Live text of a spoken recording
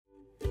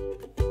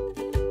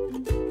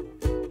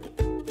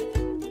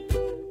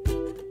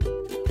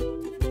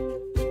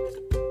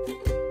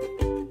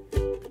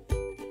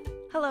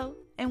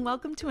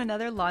welcome to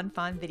another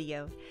lawnfawn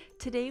video.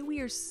 Today we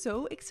are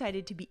so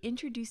excited to be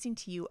introducing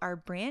to you our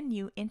brand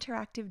new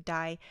interactive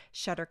die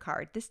shutter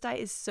card. This die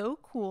is so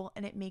cool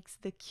and it makes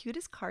the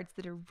cutest cards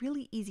that are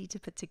really easy to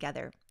put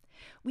together.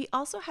 We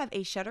also have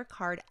a shutter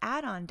card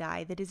add-on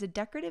die that is a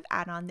decorative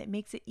add-on that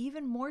makes it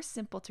even more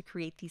simple to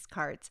create these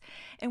cards.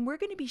 And we're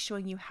going to be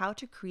showing you how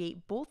to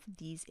create both of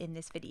these in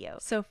this video.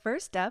 So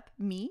first up,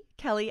 me,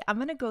 Kelly, I'm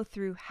going to go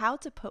through how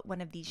to put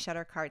one of these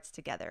shutter cards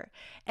together.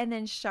 And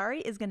then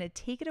Chari is going to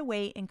take it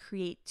away and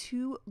create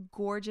two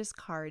gorgeous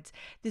cards.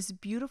 This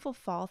beautiful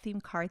fall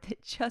theme card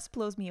that just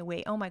blows me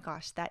away. Oh my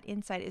gosh, that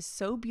inside is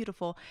so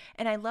beautiful.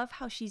 And I love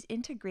how she's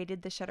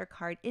integrated the shutter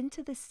card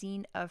into the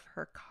scene of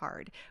her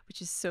card,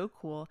 which is so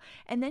cool.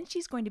 And then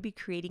she's going to be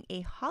creating a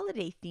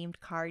holiday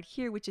themed card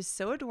here, which is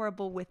so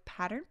adorable with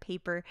patterned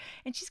paper,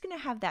 and she's going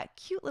to have that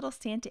cute little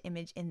Santa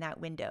image in that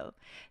window.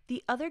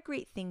 The other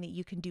great thing that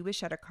you can do with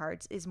shutter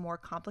cards is more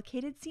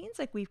complicated scenes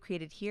like we've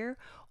created here,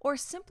 or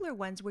simpler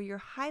ones where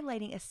you're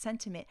highlighting a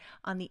sentiment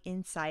on the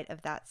inside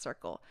of that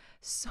circle.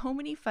 So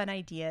many fun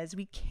ideas.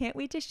 We can't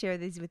wait to share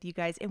these with you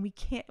guys, and we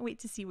can't wait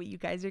to see what you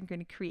guys are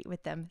going to create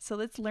with them. So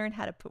let's learn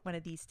how to put one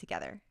of these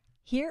together.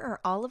 Here are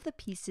all of the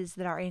pieces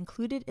that are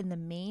included in the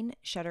main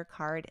shutter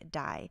card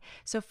die.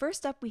 So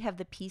first up, we have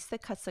the piece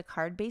that cuts the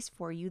card base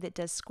for you that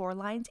does score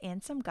lines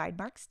and some guide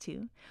marks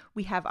too.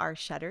 We have our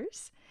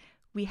shutters.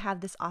 We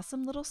have this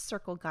awesome little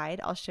circle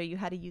guide I'll show you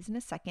how to use in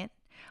a second,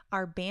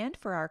 our band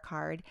for our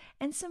card,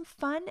 and some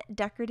fun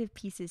decorative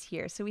pieces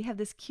here. So we have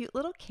this cute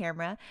little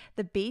camera.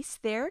 The base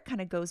there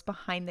kind of goes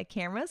behind the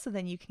camera so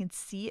then you can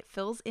see it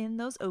fills in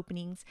those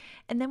openings.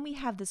 And then we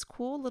have this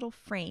cool little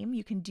frame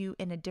you can do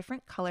in a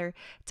different color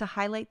to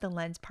highlight the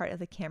lens part of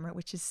the camera,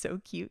 which is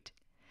so cute.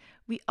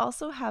 We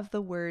also have the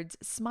words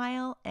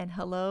smile and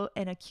hello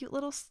and a cute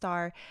little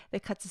star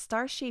that cuts a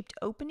star-shaped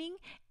opening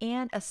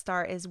and a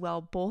star as well,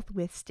 both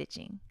with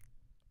stitching.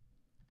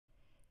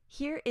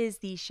 Here is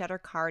the shutter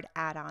card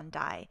add-on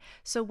die.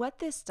 So what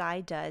this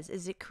die does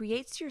is it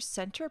creates your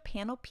center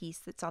panel piece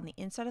that's on the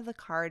inside of the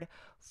card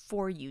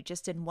for you,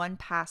 just in one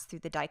pass through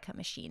the die cut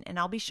machine. And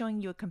I'll be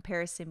showing you a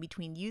comparison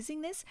between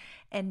using this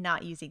and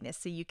not using this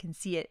so you can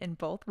see it in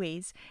both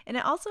ways. And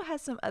it also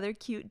has some other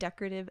cute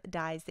decorative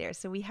dies there.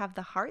 So we have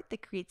the heart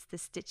that creates the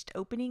stitched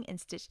opening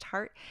and stitched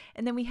heart.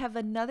 And then we have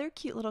another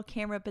cute little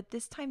camera, but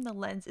this time the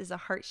lens is a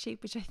heart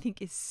shape, which I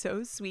think is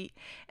so sweet.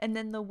 And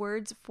then the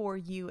words for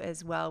you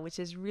as well, which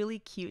is really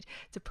cute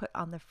to put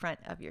on the front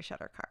of your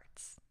shutter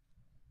cards.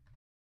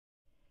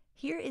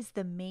 Here is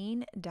the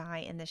main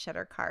die in the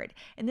shutter card,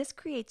 and this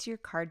creates your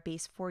card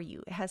base for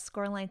you. It has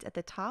score lines at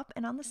the top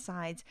and on the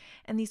sides,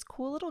 and these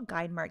cool little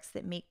guide marks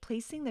that make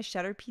placing the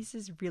shutter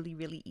pieces really,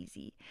 really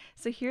easy.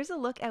 So here's a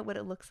look at what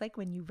it looks like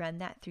when you run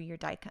that through your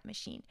die cut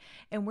machine.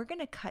 And we're going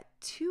to cut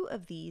two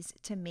of these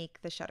to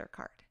make the shutter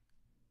card.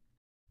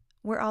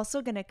 We're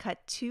also going to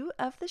cut two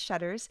of the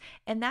shutters,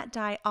 and that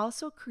die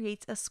also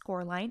creates a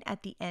score line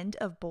at the end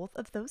of both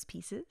of those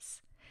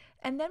pieces.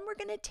 And then we're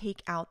going to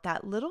take out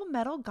that little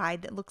metal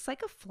guide that looks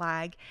like a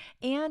flag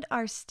and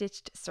our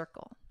stitched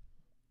circle.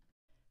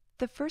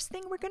 The first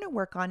thing we're going to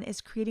work on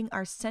is creating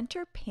our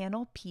center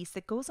panel piece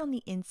that goes on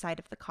the inside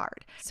of the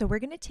card. So we're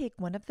going to take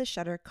one of the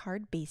shutter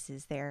card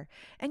bases there,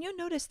 and you'll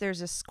notice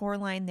there's a score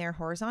line there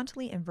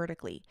horizontally and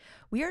vertically.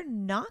 We are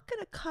not going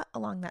to cut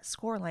along that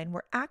score line.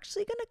 We're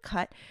actually going to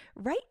cut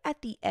right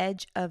at the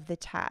edge of the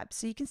tab.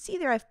 So you can see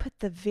there I've put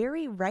the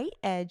very right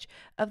edge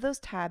of those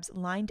tabs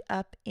lined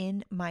up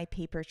in my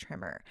paper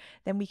trimmer.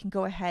 Then we can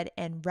go ahead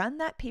and run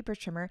that paper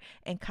trimmer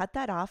and cut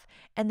that off,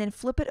 and then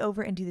flip it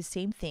over and do the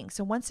same thing.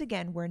 So once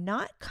again, we're not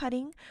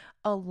cutting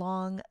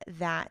along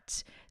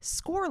that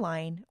score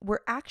line, we're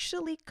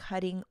actually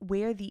cutting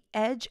where the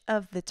edge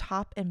of the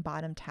top and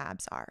bottom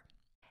tabs are.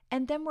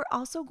 And then we're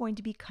also going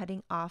to be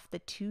cutting off the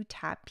two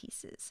tab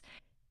pieces.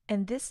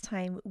 And this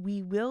time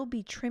we will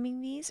be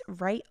trimming these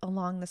right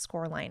along the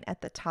score line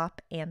at the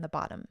top and the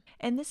bottom.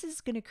 And this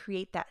is going to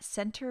create that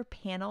center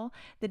panel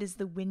that is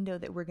the window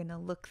that we're going to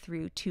look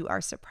through to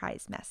our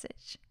surprise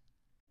message.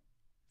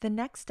 The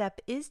next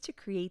step is to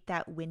create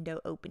that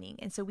window opening.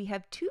 And so we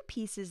have two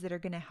pieces that are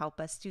going to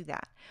help us do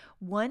that.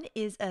 One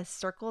is a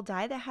circle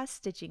die that has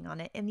stitching on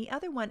it, and the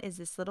other one is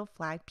this little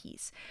flag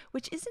piece,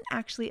 which isn't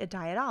actually a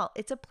die at all.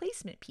 It's a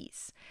placement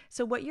piece.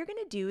 So what you're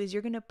going to do is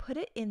you're going to put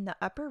it in the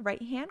upper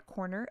right-hand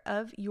corner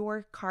of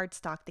your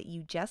cardstock that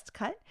you just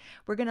cut.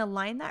 We're going to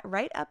line that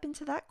right up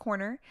into that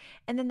corner,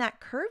 and then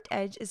that curved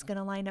edge is going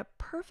to line up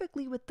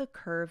perfectly with the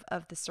curve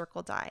of the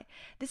circle die.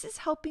 This is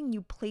helping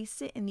you place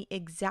it in the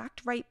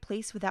exact right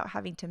place without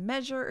having to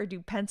measure or do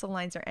pencil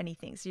lines or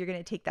anything. So you're going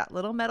to take that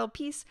little metal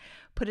piece,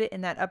 put it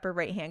in that upper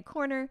right hand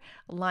corner,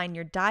 line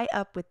your die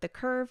up with the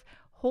curve,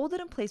 hold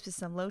it in place with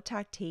some low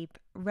tack tape,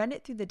 run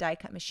it through the die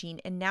cut machine,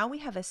 and now we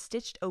have a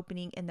stitched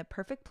opening in the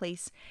perfect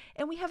place,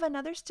 and we have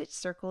another stitched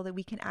circle that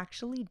we can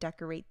actually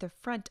decorate the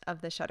front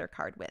of the shutter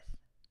card with.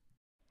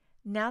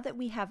 Now that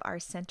we have our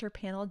center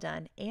panel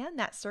done and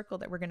that circle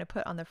that we're going to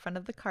put on the front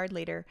of the card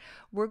later,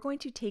 we're going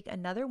to take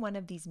another one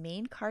of these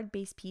main card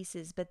base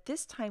pieces, but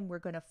this time we're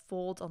going to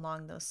fold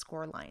along those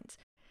score lines.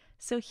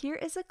 So here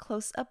is a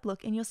close-up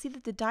look, and you'll see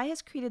that the die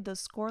has created those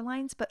score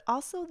lines, but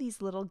also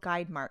these little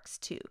guide marks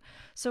too.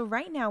 So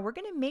right now we're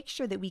going to make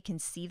sure that we can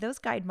see those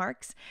guide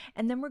marks,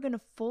 and then we're going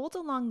to fold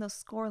along those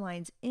score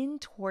lines in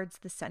towards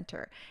the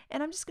center.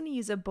 And I'm just going to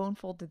use a bone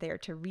folder there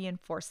to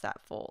reinforce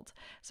that fold.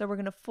 So we're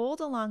going to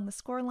fold along the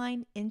score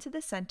line into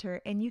the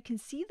center, and you can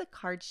see the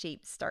card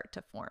shape start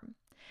to form.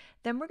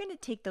 Then we're going to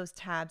take those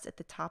tabs at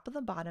the top of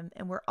the bottom,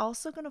 and we're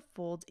also going to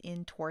fold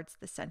in towards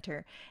the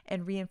center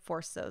and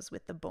reinforce those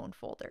with the bone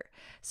folder.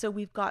 So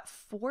we've got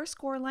 4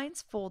 score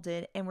lines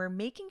folded, and we're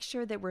making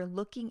sure that we're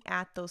looking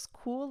at those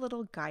cool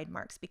little guide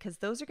marks because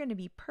those are going to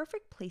be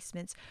perfect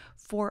placements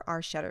for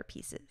our shutter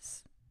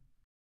pieces.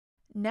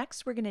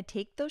 Next, we're going to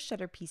take those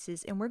shutter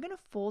pieces and we're going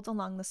to fold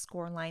along the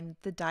score line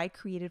the die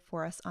created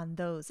for us on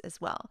those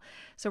as well.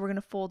 So we're going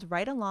to fold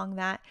right along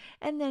that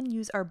and then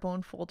use our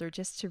bone folder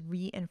just to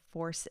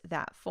reinforce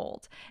that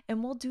fold.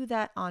 And we'll do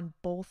that on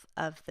both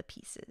of the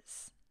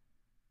pieces.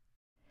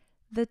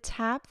 The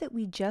tab that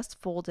we just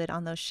folded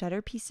on those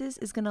shutter pieces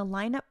is going to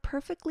line up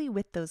perfectly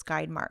with those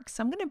guide marks.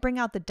 So I'm going to bring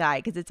out the die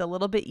because it's a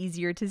little bit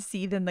easier to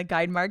see than the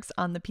guide marks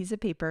on the piece of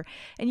paper.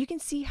 And you can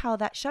see how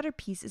that shutter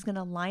piece is going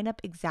to line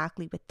up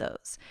exactly with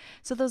those.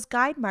 So those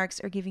guide marks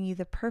are giving you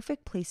the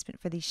perfect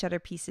placement for these shutter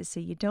pieces so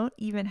you don't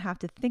even have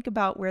to think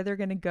about where they're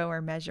going to go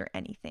or measure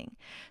anything.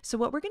 So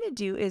what we're going to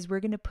do is we're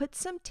going to put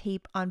some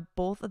tape on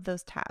both of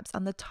those tabs,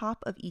 on the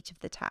top of each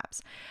of the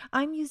tabs.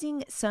 I'm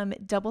using some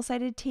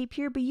double-sided tape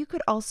here, but you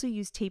could also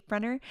use tape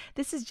runner.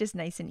 This is just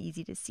nice and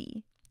easy to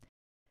see.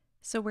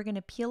 So we're going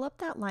to peel up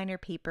that liner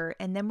paper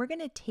and then we're going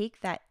to take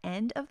that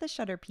end of the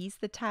shutter piece,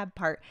 the tab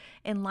part,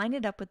 and line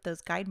it up with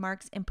those guide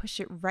marks and push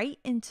it right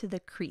into the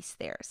crease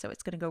there. So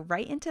it's going to go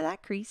right into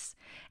that crease,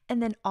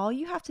 and then all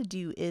you have to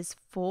do is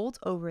fold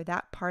over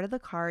that part of the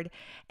card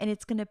and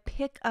it's going to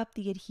pick up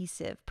the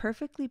adhesive,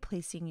 perfectly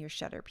placing your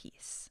shutter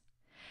piece.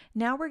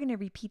 Now we're going to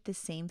repeat the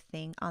same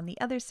thing on the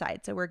other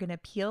side. So we're going to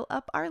peel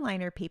up our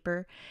liner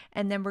paper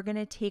and then we're going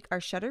to take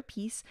our shutter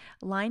piece,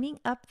 lining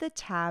up the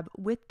tab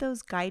with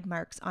those guide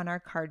marks on our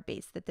card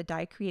base that the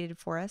die created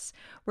for us.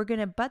 We're going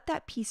to butt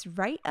that piece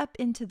right up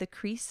into the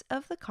crease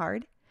of the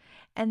card,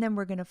 and then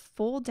we're going to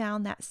fold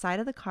down that side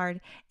of the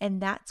card,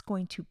 and that's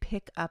going to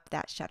pick up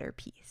that shutter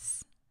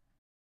piece.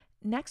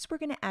 Next, we're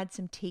going to add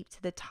some tape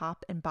to the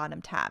top and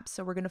bottom tabs.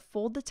 So we're going to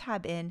fold the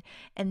tab in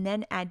and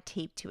then add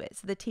tape to it.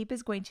 So the tape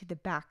is going to the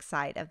back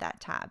side of that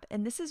tab.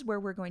 And this is where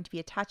we're going to be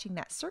attaching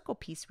that circle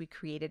piece we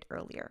created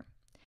earlier.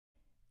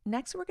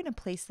 Next, we're going to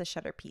place the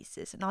shutter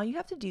pieces, and all you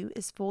have to do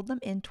is fold them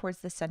in towards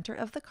the center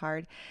of the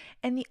card.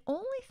 And the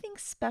only thing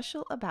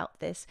special about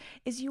this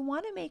is you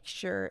want to make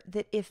sure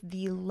that if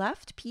the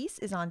left piece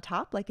is on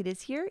top, like it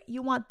is here,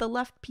 you want the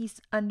left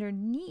piece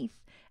underneath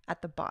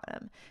at the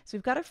bottom. So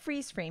we've got a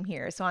freeze frame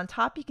here. So on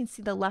top, you can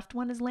see the left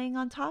one is laying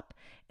on top,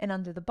 and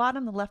under the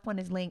bottom, the left one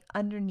is laying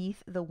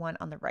underneath the one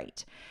on the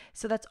right.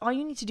 So that's all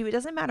you need to do. It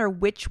doesn't matter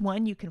which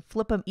one, you can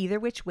flip them either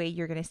which way.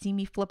 You're going to see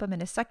me flip them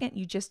in a second.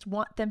 You just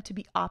want them to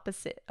be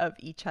opposite of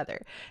each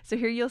other. So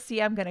here you'll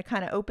see I'm going to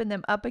kind of open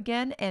them up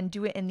again and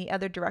do it in the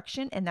other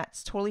direction, and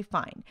that's totally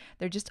fine.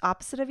 They're just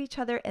opposite of each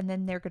other, and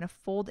then they're going to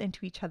fold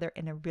into each other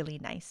in a really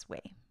nice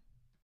way.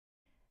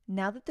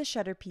 Now that the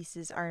shutter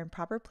pieces are in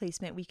proper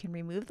placement, we can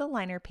remove the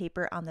liner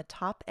paper on the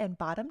top and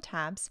bottom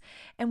tabs,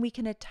 and we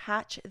can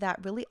attach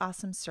that really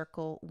awesome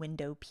circle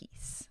window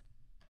piece.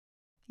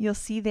 You'll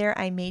see there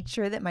I made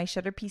sure that my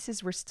shutter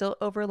pieces were still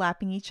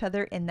overlapping each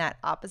other in that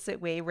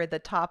opposite way where the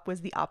top was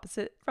the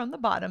opposite from the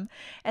bottom.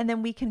 And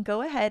then we can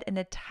go ahead and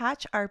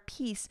attach our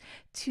piece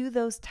to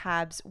those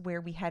tabs where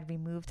we had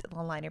removed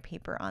the liner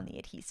paper on the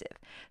adhesive.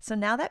 So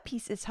now that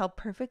piece is held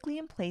perfectly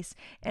in place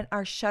and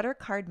our shutter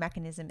card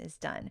mechanism is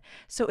done.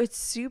 So it's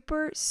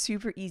super,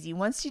 super easy.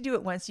 Once you do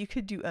it once, you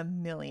could do a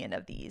million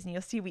of these. And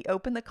you'll see we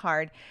open the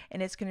card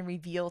and it's going to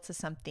reveal to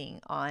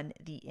something on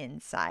the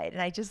inside.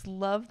 And I just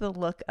love the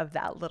look of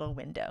that little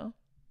window.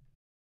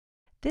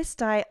 This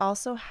die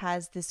also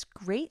has this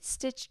great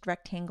stitched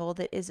rectangle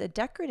that is a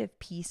decorative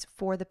piece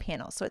for the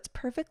panel. So it's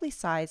perfectly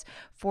sized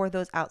for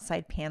those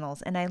outside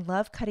panels. And I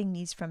love cutting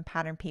these from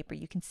pattern paper.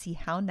 You can see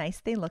how nice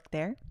they look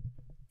there.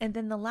 And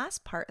then the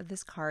last part of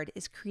this card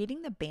is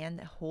creating the band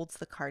that holds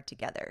the card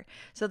together.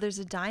 So there's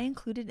a die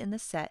included in the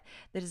set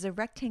that is a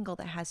rectangle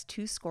that has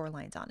 2 score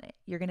lines on it.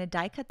 You're going to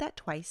die cut that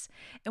twice,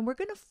 and we're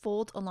going to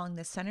fold along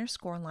the center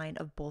score line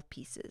of both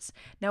pieces.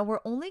 Now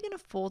we're only going to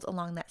fold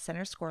along that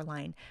center score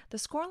line. The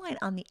score line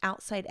on the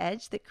outside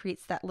edge that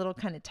creates that little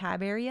kind of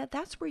tab area,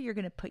 that's where you're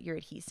going to put your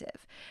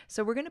adhesive.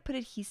 So we're going to put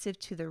adhesive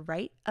to the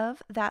right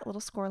of that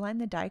little score line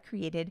the die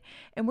created,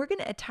 and we're going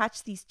to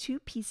attach these 2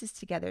 pieces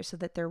together so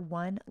that they're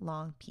one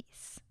long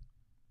piece.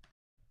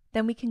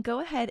 Then we can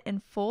go ahead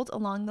and fold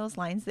along those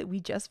lines that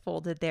we just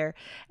folded there,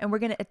 and we're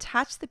going to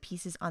attach the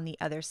pieces on the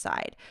other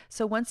side.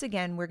 So once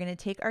again, we're going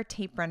to take our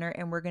tape runner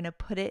and we're going to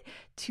put it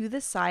to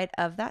the side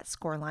of that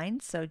score line,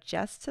 so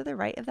just to the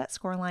right of that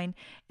score line,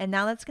 and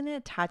now that's going to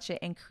attach it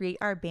and create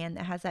our band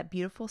that has that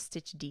beautiful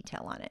stitch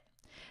detail on it.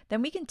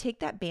 Then we can take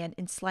that band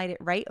and slide it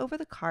right over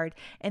the card,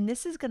 and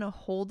this is going to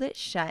hold it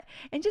shut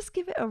and just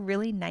give it a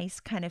really nice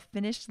kind of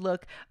finished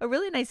look, a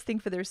really nice thing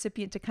for the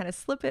recipient to kind of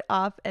slip it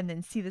off and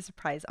then see the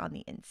surprise on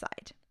the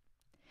inside.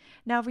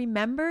 Now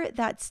remember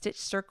that stitch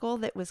circle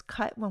that was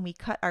cut when we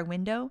cut our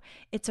window?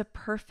 It's a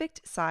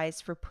perfect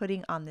size for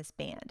putting on this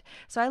band.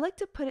 So I like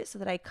to put it so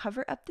that I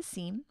cover up the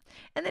seam.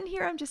 And then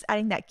here I'm just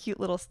adding that cute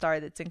little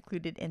star that's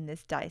included in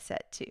this die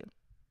set too.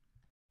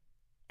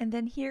 And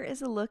then here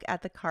is a look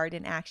at the card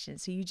in action.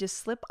 So you just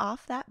slip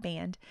off that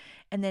band,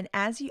 and then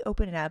as you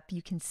open it up,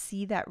 you can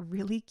see that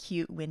really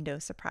cute window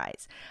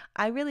surprise.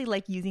 I really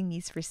like using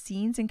these for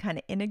scenes and kind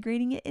of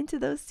integrating it into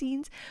those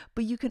scenes,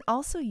 but you can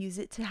also use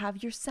it to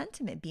have your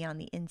sentiment be on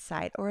the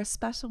inside or a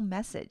special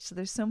message. So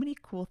there's so many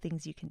cool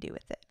things you can do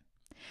with it.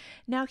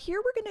 Now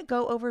here we're going to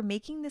go over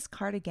making this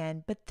card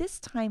again, but this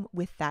time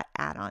with that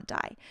add-on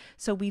die.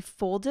 So we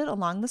folded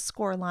along the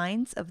score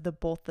lines of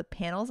both the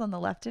panels on the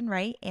left and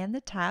right and the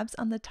tabs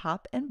on the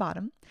top and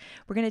bottom.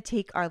 We're going to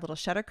take our little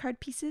shutter card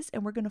pieces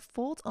and we're going to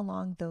fold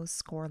along those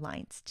score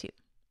lines too.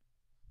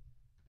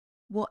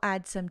 We'll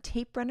add some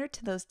tape runner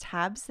to those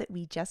tabs that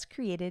we just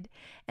created,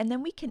 and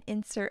then we can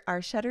insert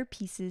our shutter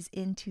pieces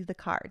into the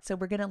card. So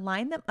we're going to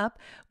line them up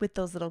with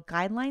those little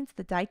guidelines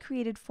the die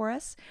created for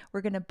us. We're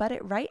going to butt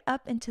it right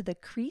up into the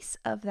crease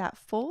of that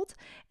fold,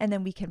 and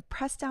then we can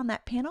press down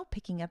that panel,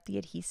 picking up the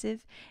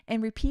adhesive,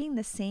 and repeating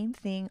the same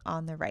thing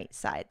on the right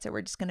side. So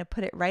we're just going to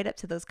put it right up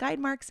to those guide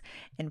marks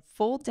and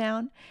fold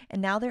down, and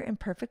now they're in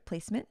perfect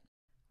placement.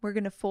 We're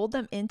going to fold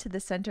them into the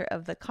center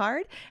of the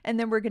card, and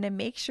then we're going to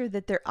make sure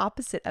that they're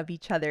opposite of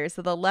each other.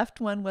 So the left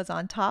one was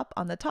on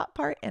the top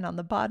part, and on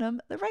the bottom,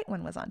 the right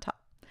one was on top.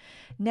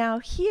 Now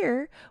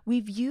here,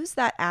 we've used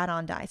that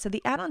add-on die. So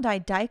the add-on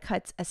die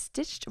cuts a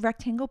stitched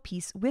rectangle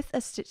piece with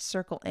a stitched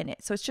circle in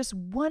it. So it's just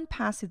one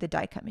pass through the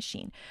die cut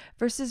machine.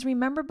 Versus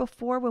remember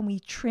before when we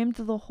trimmed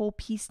the whole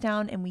piece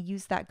down and we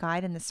used that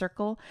guide in the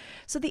circle?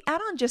 So the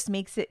add-on just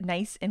makes it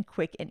nice and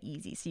quick and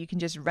easy. So you can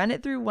just run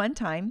it through one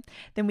time.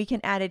 Then we can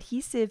add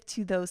adhesive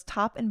to those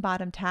top and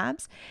bottom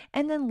tabs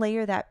and then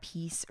layer that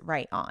piece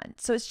right on.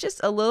 So it's just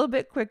a little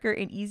bit quicker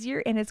and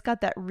easier, and it's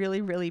got that really,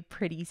 really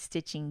pretty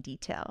stitching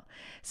detail.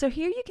 So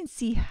here you can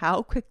see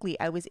how quickly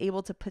I was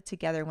able to put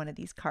together one of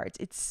these cards.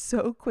 It's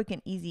so quick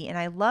and easy, and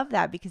I love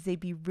that because they'd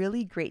be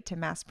really great to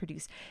mass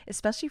produce,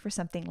 especially for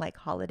something like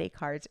holiday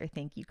cards or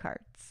thank you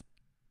cards.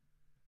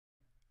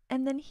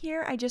 And then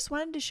here I just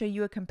wanted to show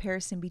you a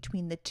comparison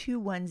between the two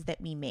ones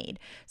that we made.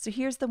 So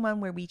here's the one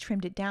where we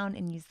trimmed it down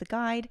and used the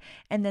guide,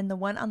 and then the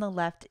one on the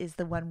left is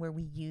the one where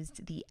we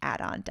used the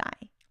add-on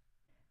die.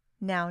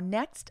 Now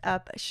next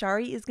up,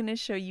 Chari is going to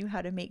show you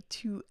how to make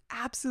two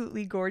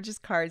absolutely gorgeous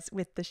cards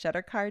with the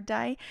shutter card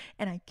die,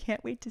 and I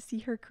can't wait to see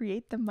her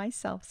create them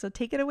myself. So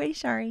take it away,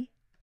 Chari.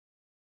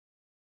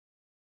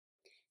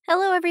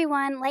 Hello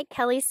everyone, like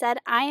Kelly said,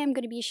 I am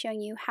going to be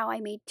showing you how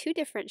I made two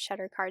different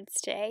shutter cards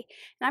today.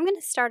 And I'm going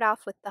to start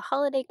off with the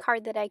holiday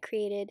card that I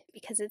created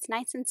because it's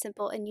nice and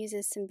simple and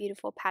uses some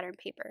beautiful pattern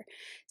paper.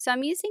 So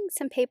I'm using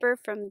some paper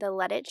from the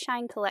Let It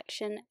Shine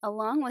collection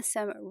along with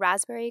some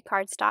raspberry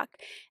cardstock.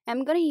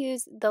 I'm going to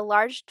use the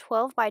large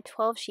 12 by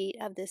 12 sheet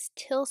of this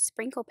teal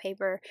sprinkle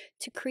paper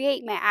to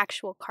create my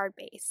actual card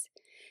base.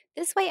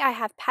 This way I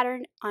have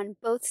pattern on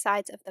both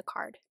sides of the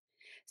card.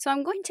 So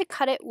I'm going to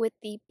cut it with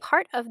the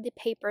part of the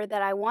paper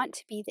that I want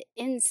to be the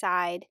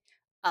inside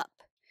up.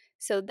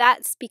 So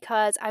that's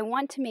because I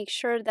want to make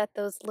sure that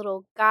those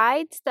little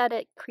guides that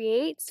it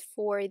creates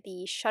for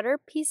the shutter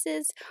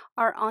pieces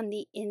are on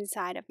the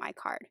inside of my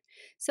card.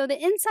 So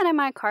the inside of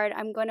my card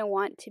I'm going to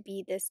want to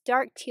be this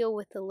dark teal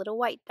with the little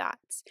white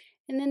dots.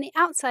 And then the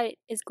outside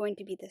is going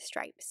to be the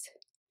stripes.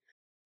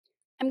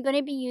 I'm going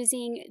to be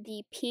using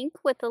the pink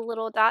with the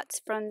little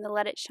dots from the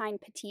Let It Shine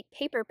Petite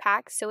paper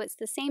pack, so it's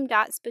the same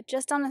dots but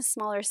just on a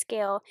smaller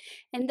scale,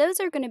 and those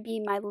are going to be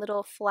my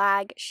little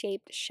flag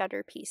shaped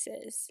shutter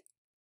pieces.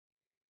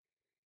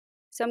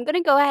 So I'm going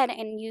to go ahead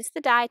and use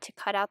the die to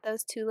cut out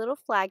those two little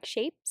flag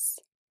shapes.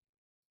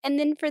 And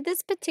then for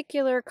this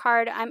particular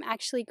card, I'm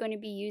actually going to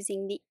be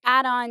using the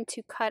add-on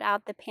to cut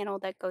out the panel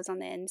that goes on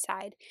the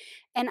inside.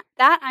 And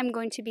that I'm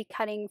going to be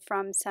cutting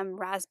from some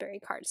raspberry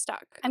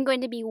cardstock. I'm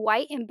going to be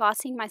white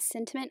embossing my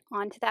sentiment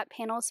onto that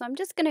panel, so I'm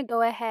just going to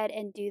go ahead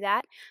and do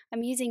that.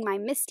 I'm using my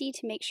Misty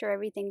to make sure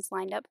everything's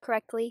lined up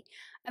correctly.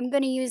 I'm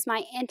going to use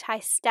my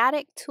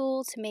anti-static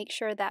tool to make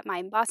sure that my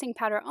embossing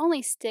powder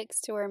only sticks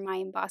to where my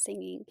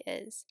embossing ink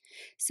is.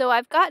 So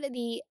I've got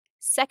the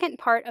second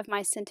part of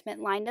my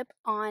sentiment lined up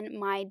on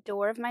my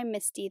door of my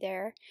Misty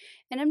there,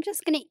 and I'm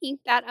just going to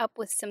ink that up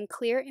with some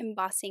clear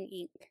embossing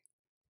ink.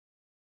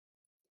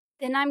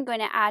 Then I'm going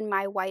to add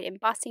my white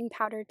embossing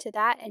powder to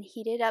that and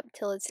heat it up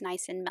till it's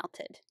nice and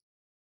melted.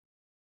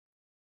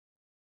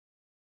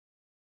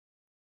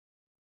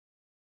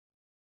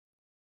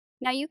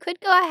 Now you could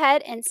go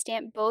ahead and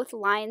stamp both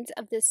lines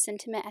of this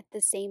sentiment at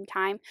the same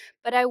time,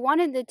 but I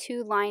wanted the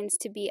two lines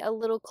to be a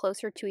little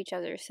closer to each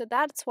other, so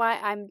that's why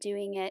I'm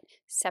doing it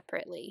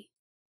separately.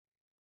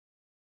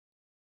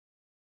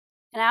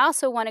 And I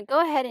also want to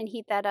go ahead and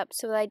heat that up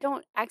so that I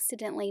don't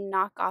accidentally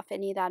knock off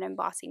any of that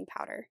embossing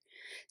powder.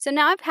 So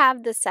now I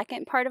have the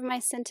second part of my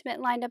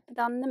sentiment lined up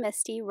on the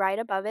MISTI right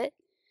above it.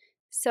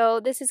 So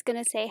this is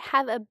going to say,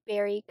 "Have a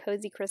berry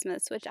cozy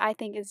Christmas," which I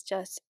think is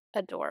just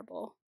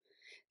adorable.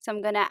 So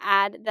I'm going to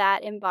add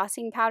that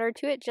embossing powder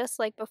to it just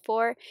like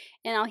before,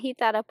 and I'll heat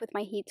that up with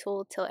my heat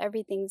tool till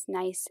everything's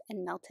nice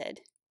and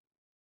melted.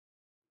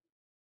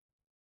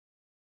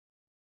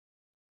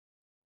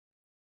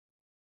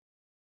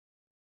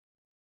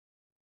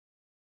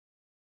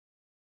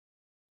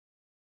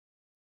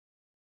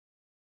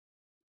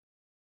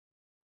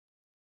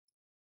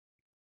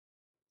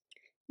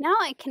 Now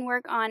I can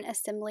work on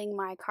assembling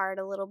my card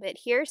a little bit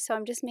here, so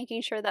I'm just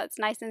making sure that's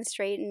nice and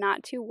straight and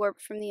not too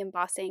warped from the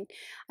embossing.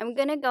 I'm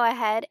going to go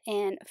ahead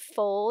and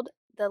fold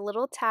the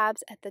little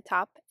tabs at the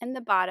top and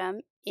the bottom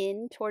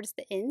in towards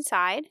the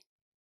inside.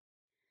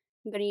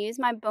 I'm going to use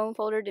my bone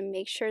folder to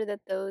make sure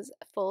that those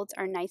folds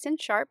are nice and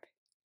sharp.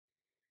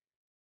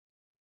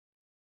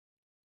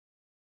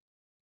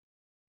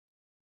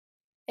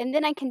 And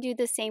then I can do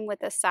the same with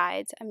the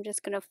sides. I'm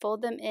just going to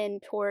fold them in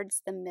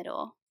towards the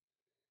middle.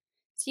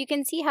 So you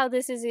can see how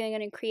this is going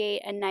to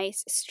create a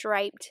nice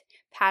striped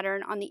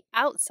pattern on the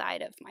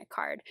outside of my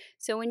card.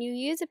 So when you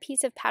use a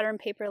piece of pattern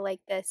paper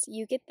like this,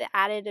 you get the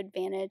added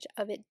advantage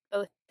of it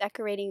both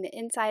decorating the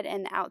inside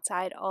and the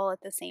outside all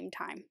at the same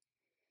time.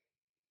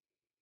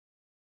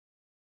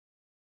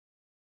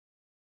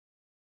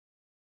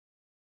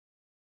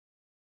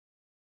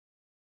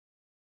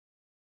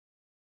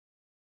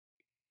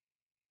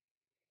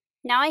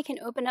 Now I can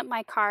open up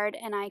my card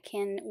and I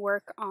can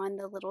work on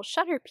the little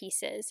shutter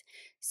pieces.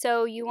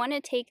 So you want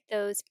to take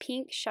those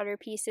pink shutter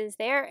pieces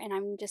there, and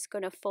I'm just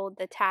going to fold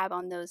the tab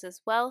on those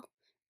as well,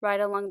 right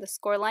along the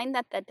score line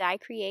that the die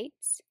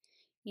creates,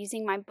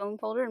 using my bone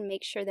folder to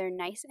make sure they're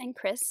nice and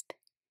crisp.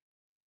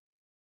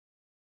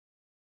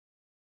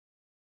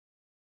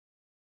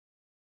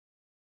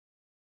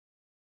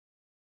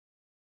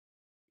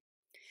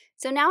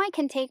 So now I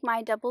can take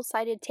my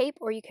double-sided tape,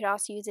 or you could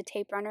also use a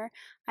tape runner.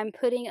 I'm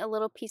putting a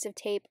little piece of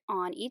tape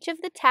on each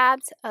of the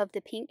tabs of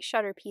the pink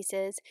shutter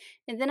pieces,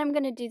 and then I'm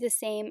going to do the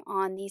same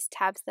on these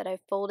tabs that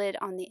I've folded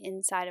on the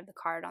inside of the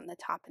card on the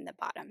top and the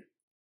bottom.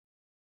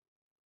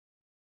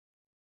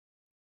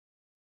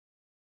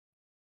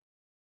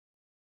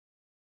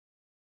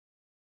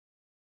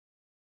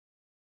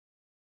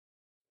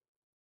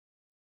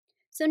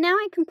 So now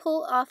I can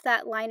pull off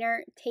that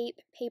liner tape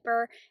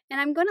paper, and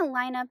I'm going to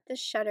line up the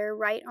shutter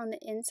right on the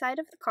inside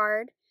of the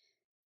card.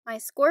 My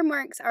score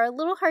marks are a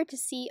little hard to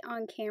see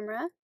on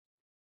camera,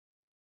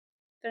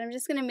 but I'm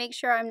just going to make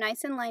sure I'm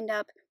nice and lined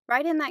up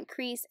right in that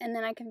crease, and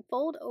then I can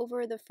fold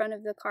over the front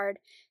of the card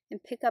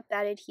and pick up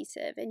that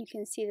adhesive, and you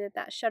can see that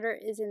that shutter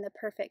is in the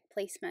perfect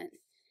placement.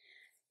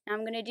 Now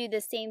I'm going to do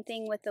the same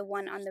thing with the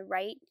one on the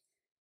right,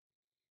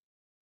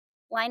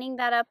 lining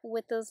that up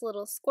with those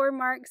little score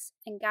marks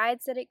and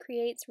guides that it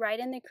creates right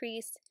in the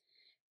crease,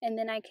 and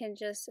then I can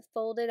just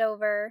fold it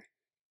over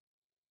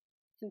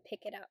and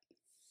pick it up.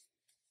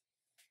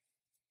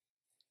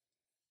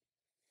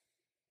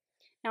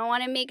 Now I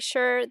want to make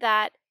sure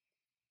that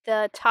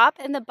the top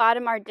and the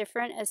bottom are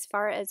different as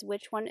far as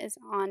which one is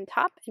on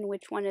top and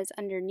which one is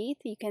underneath.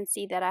 You can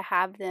see that I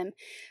have them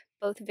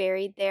both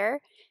varied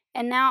there.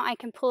 And now I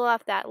can pull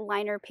off that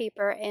liner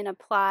paper and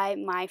apply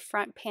my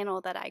front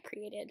panel that I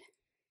created.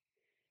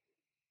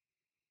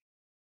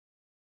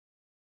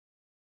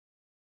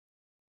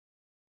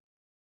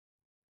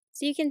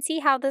 So you can see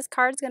how this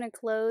card is going to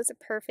close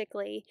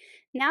perfectly.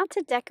 Now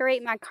to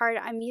decorate my card,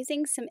 I'm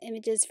using some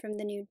images from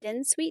the new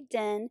Den Sweet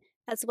Den,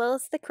 as well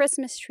as the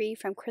Christmas tree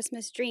from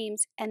Christmas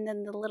Dreams, and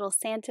then the little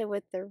Santa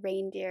with the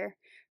reindeer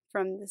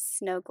from the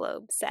Snow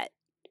Globe set.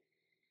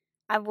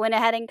 I've went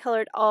ahead and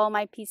colored all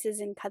my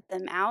pieces and cut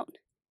them out.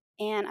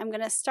 And I'm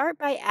going to start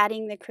by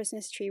adding the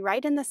Christmas tree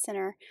right in the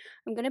center.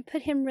 I'm going to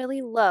put him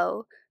really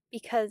low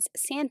because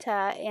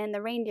Santa and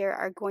the reindeer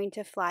are going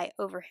to fly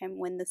over him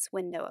when this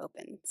window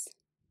opens.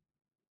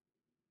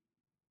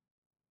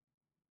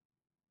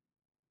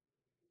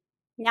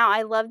 Now,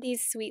 I love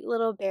these sweet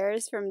little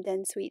bears from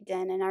Den Sweet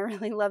Den, and I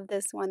really love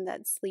this one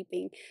that's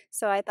sleeping.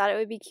 So I thought it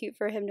would be cute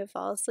for him to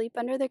fall asleep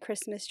under the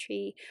Christmas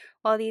tree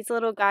while these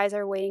little guys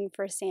are waiting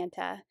for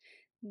Santa.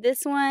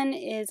 This one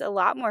is a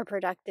lot more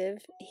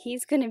productive.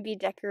 He's going to be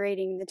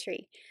decorating the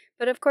tree.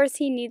 But of course,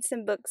 he needs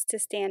some books to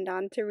stand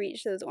on to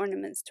reach those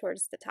ornaments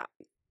towards the top.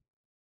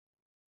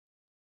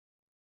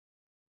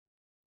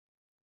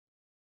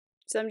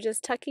 So I'm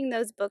just tucking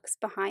those books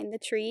behind the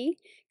tree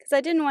because I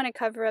didn't want to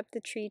cover up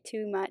the tree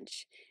too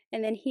much.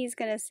 And then he's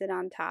going to sit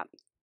on top.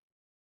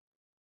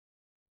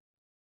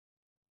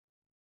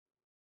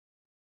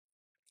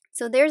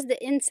 So there's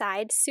the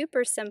inside,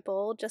 super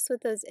simple, just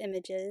with those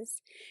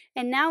images.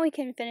 And now we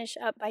can finish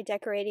up by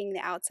decorating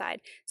the outside.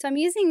 So I'm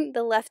using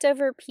the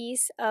leftover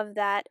piece of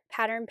that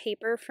pattern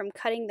paper from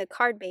cutting the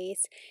card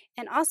base,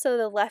 and also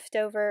the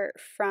leftover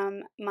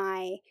from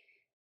my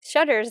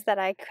shutters that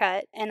I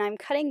cut, and I'm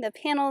cutting the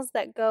panels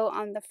that go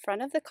on the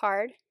front of the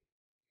card.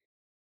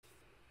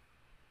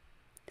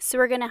 So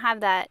we're going to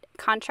have that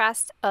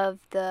contrast of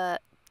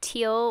the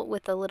teal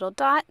with the little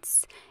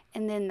dots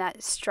and then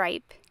that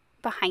stripe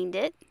behind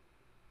it.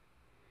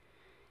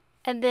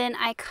 And then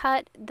I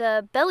cut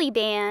the belly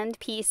band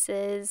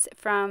pieces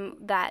from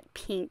that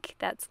pink,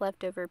 that's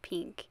leftover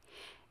pink.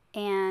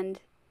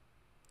 And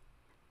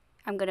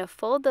I'm going to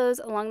fold those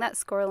along that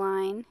score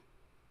line.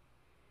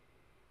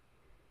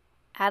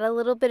 Add a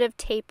little bit of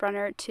tape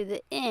runner to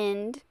the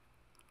end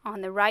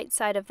on the right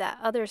side of that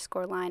other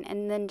score line,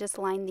 and then just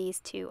line these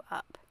two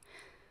up.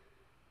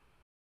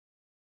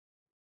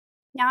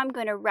 Now I'm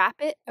going to wrap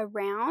it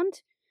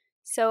around,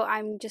 so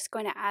I'm just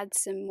going to add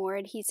some more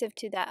adhesive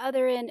to that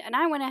other end, and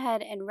I went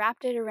ahead and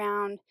wrapped it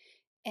around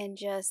and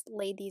just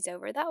laid these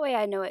over. That way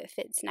I know it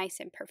fits nice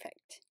and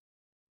perfect.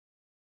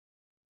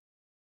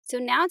 So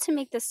now to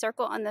make the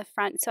circle on the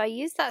front, so I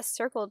used that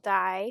circle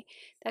die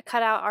that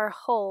cut out our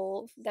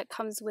hole that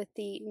comes with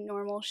the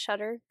normal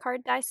shutter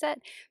card die set,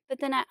 but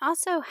then I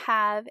also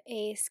have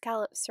a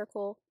scallop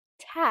circle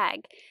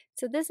tag.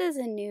 So this is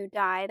a new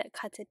die that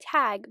cuts a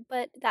tag,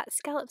 but that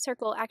scallop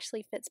circle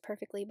actually fits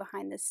perfectly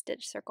behind the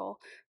stitch circle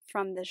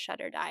from the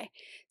shutter die.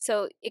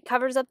 So it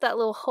covers up that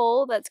little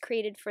hole that's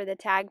created for the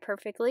tag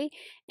perfectly,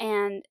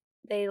 and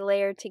they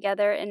layer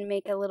together and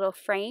make a little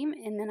frame,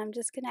 and then I'm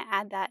just going to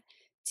add that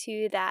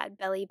to that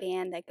belly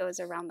band that goes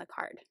around the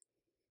card.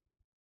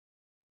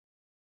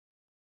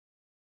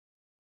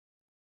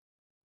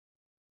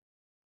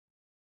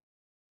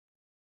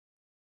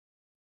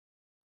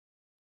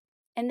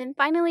 And then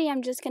finally,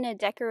 I'm just going to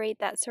decorate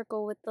that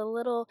circle with the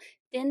little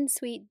Den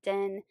Sweet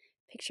Den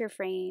picture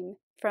frame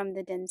from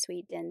the Den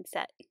Sweet Den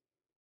set.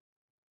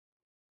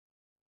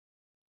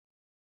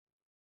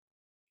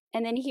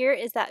 And then here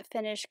is that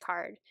finished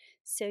card.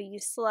 So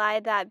you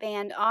slide that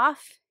band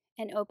off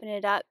and open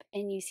it up,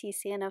 and you see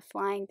Santa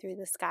flying through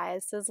the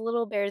skies. Those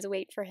little bears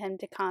wait for him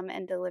to come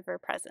and deliver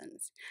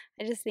presents.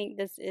 I just think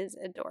this is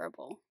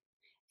adorable.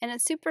 And a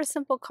super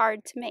simple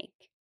card to make.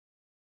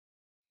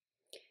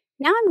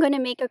 Now I'm going to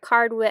make a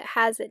card that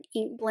has an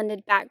ink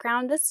blended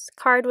background. This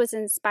card was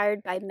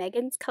inspired by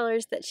Megan's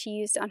colors that she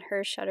used on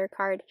her shutter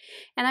card.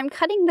 And I'm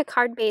cutting the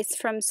card base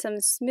from some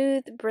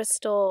smooth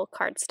Bristol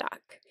cardstock.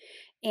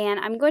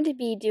 And I'm going to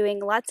be doing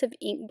lots of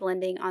ink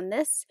blending on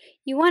this.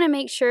 You want to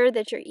make sure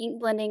that you're ink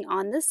blending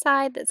on this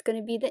side that's going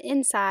to be the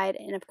inside,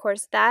 and of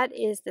course that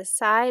is the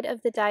side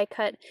of the die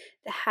cut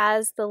that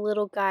has the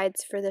little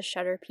guides for the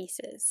shutter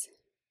pieces.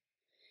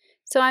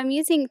 So I'm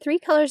using 3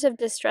 colors of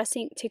Distress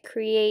ink to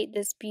create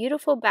this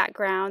beautiful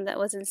background that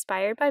was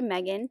inspired by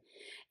Megan,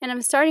 and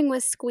I'm starting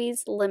with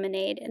Squeezed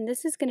Lemonade, and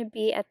this is going to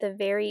be at the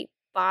very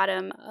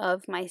bottom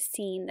of my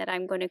scene that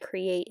I'm going to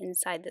create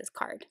inside this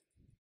card.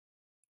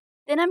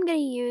 Then I'm going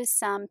to use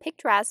some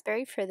picked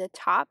raspberry for the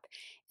top,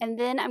 and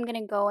then I'm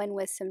going to go in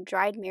with some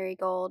dried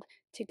marigold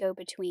to go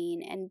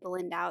between and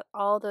blend out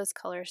all those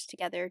colors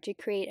together to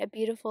create a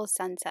beautiful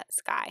sunset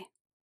sky.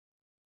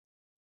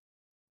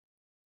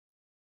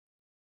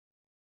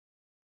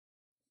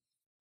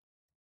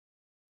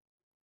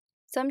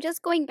 So I'm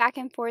just going back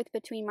and forth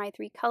between my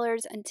 3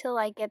 colors until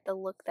I get the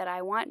look that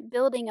I want,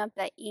 building up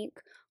that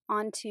ink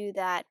onto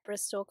that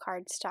Bristol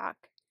cardstock.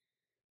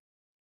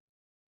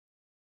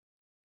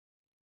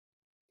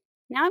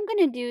 Now I'm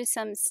going to do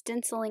some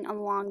stenciling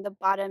along the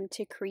bottom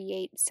to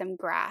create some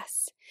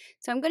grass.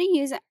 So I'm going to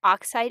use an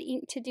oxide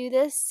ink to do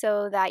this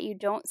so that you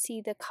don't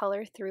see the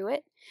color through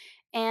it.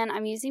 And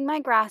I'm using my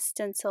grass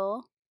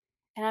stencil,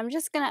 and I'm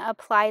just going to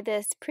apply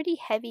this pretty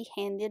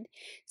heavy-handed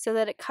so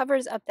that it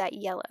covers up that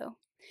yellow.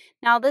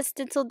 Now this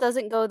stencil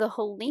doesn't go the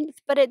whole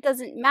length, but it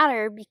doesn't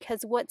matter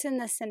because what's in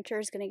the center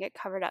is going to get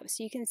covered up.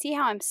 So you can see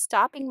how I'm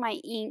stopping my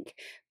ink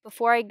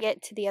before I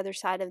get to the other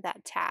side of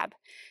that tab.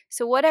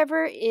 So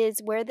whatever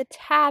is where the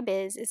tab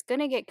is going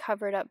to get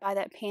covered up by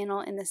that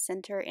panel in the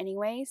center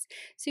anyways.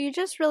 So you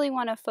just really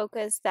want to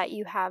focus that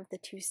you have the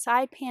 2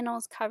 side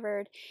panels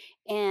covered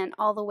and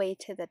all the way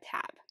to the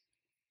tab.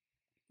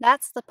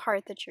 That's the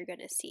part that you're going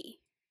to see.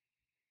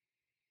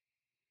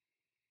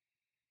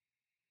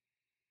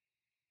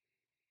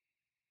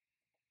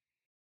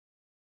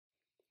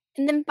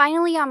 And then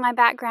finally on my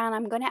background,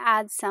 I'm going to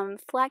add some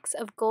flecks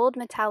of gold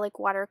metallic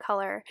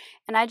watercolor.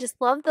 And I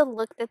just love the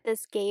look that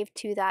this gave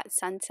to that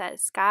sunset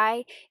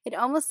sky. It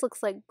almost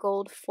looks like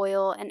gold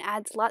foil and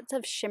adds lots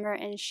of shimmer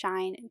and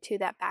shine to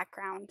that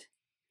background.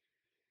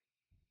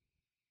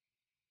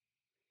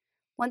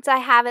 Once I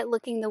have it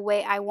looking the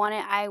way I want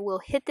it, I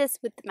will hit this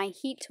with my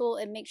heat tool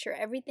and make sure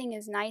everything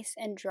is nice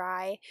and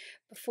dry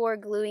before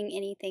gluing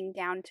anything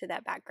down to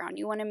that background.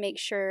 You want to make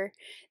sure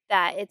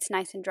that it's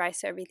nice and dry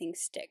so everything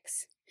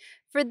sticks.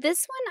 For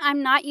this one,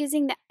 I'm not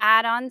using the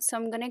add-on, so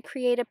I'm going to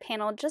create a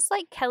panel just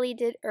like Kelly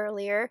did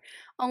earlier,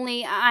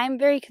 only I'm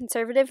very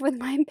conservative with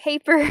my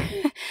paper.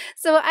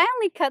 So I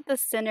only cut the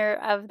center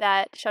of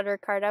that shutter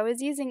card. I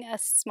was using a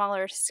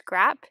smaller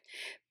scrap,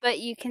 but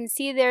you can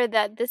see there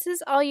that this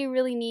is all you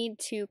really need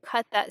to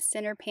cut that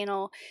center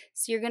panel.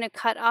 So you're going to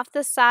cut off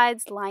the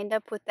sides lined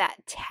up with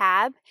that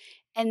tab,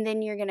 and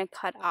then you're going to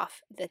cut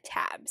off the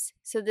tabs.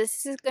 So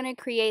this is going to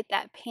create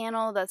that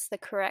panel that's the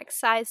correct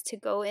size to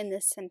go in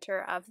the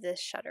center of this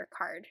shutter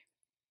card.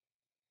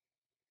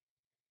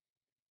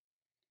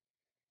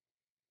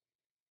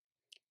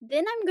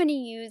 Then I'm going to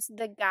use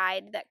the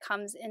guide that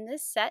comes in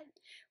this set,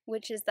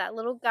 which is that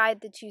little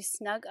guide that you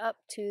snug up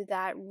to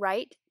that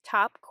right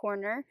top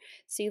corner.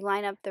 So you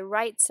line up the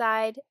right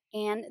side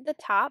and the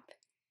top.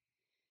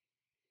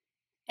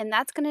 And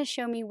that's going to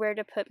show me where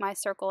to put my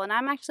circle. And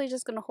I'm actually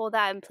just going to hold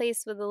that in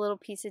place with a little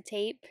piece of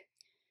tape,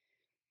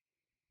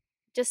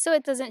 just so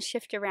it doesn't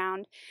shift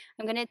around.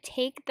 I'm going to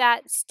take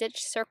that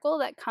stitch circle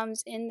that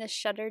comes in the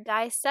shutter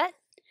die set,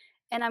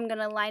 and I'm going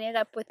to line it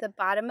up with the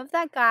bottom of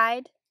that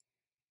guide.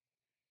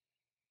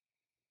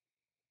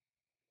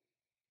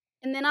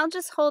 And then I'll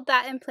just hold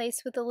that in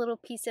place with a little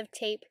piece of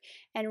tape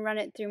and run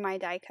it through my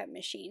die cut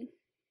machine.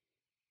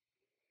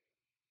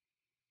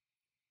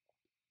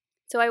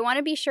 So I want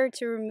to be sure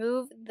to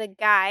remove the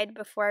guide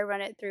before I run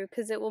it through,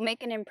 because it will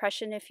make an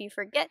impression if you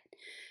forget.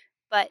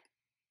 But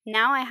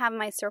now I have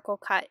my circle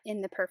cut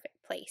in the perfect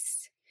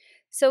place.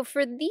 So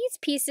for these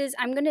pieces,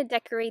 I'm going to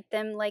decorate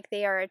them like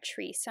they are a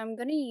tree. So I'm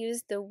going to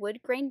use the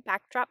Woodgrain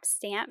Backdrop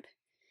stamp.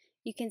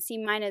 You can see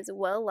mine is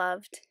well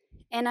loved.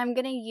 And I'm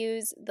going to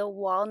use the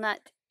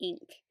walnut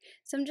ink.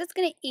 So I'm just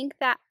going to ink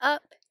that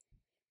up,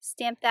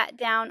 stamp that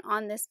down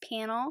on this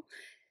panel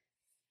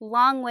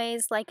long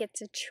ways like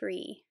it's a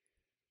tree.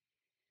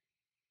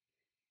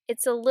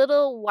 It's a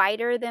little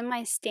wider than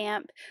my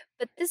stamp,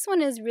 but this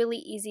one is really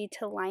easy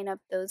to line up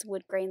those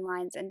wood grain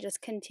lines and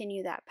just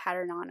continue that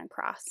pattern on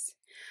across.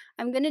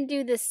 I'm going to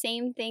do the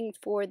same thing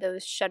for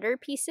those shutter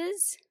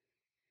pieces,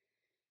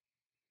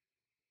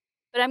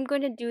 but I'm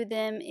going to do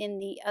them in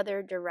the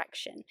other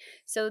direction.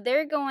 So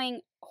they're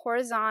going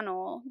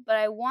horizontal, but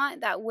I want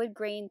that wood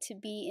grain to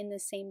be in the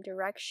same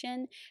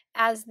direction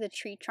as the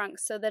tree trunk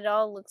so that it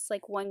all looks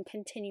like one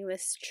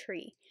continuous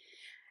tree.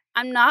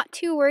 I'm not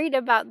too worried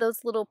about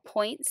those little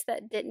points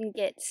that didn't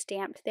get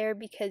stamped there,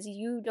 because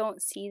you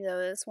don't see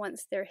those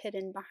once they're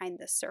hidden behind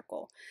the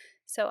circle.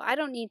 So I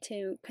don't need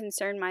to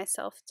concern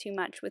myself too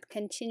much with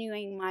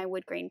continuing my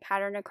wood grain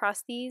pattern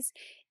across these.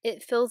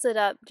 It fills it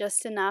up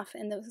just enough,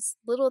 and those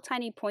little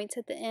tiny points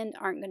at the end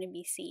aren't going to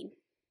be seen.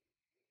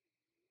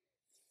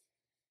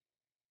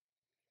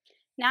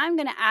 Now I'm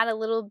going to add a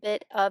little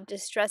bit of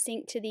distress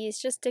ink to these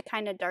just to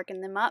kind of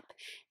darken them up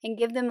and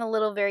give them a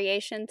little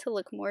variation to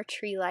look more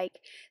tree-like.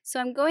 So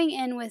I'm going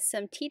in with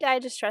some tea dye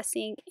distress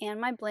ink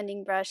and my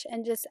blending brush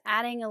and just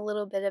adding a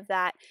little bit of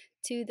that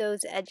to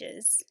those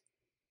edges.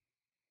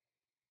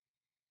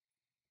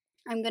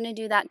 I'm going to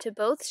do that to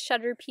both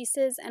shutter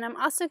pieces, and I'm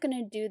also going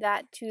to do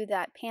that to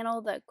that panel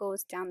that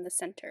goes down the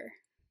center.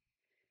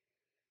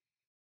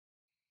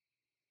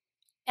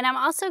 And I'm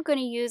also going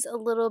to use a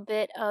little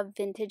bit of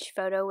Vintage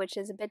Photo, which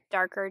is a bit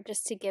darker,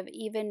 just to give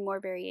even more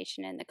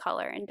variation in the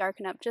color and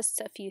darken up just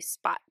a few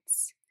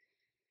spots.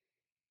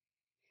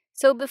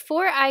 So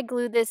before I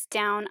glue this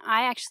down,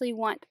 I actually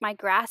want my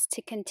grass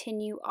to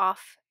continue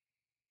off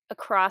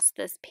across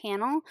this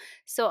panel.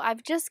 So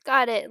I've just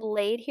got it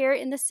laid here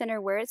in the center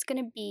where it's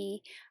going to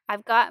be.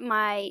 I've got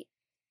my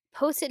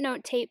Post-it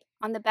note tape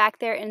on the back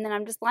there, and then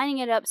I'm just lining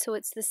it up so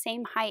it's the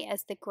same height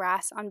as the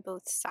grass on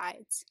both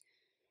sides.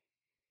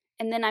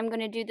 And then I'm going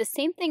to do the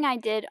same thing I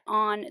did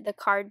on the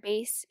card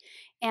base,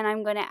 and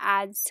I'm going to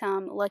add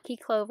some Lucky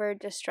Clover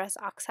Distress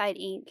Oxide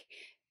ink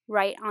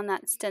right on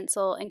that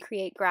stencil and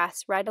create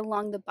grass right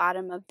along the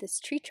bottom of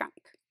this tree trunk.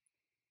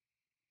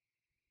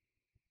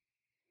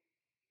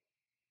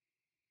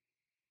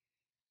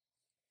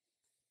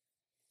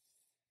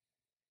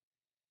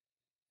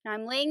 Now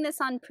I'm laying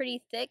this on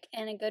pretty thick,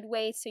 and a good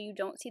way so you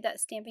don't see that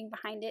stamping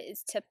behind it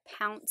is to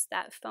pounce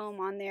that foam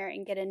on there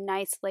and get a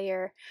nice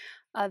layer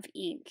of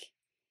ink.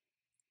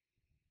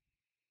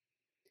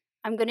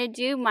 I'm going to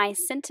do my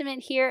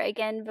sentiment here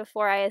again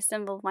before I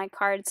assemble my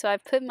card. So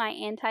I've put my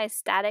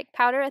anti-static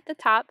powder at the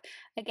top.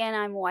 Again,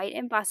 I'm white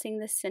embossing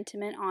this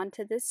sentiment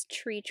onto this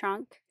tree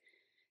trunk.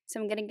 So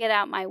I'm going to get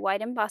out my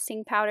white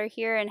embossing powder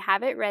here and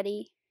have it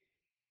ready.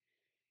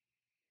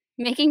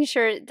 Making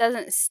sure it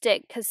doesn't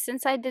stick, because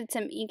since I did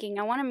some inking,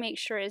 I want to make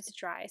sure it's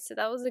dry. So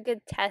that was a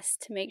good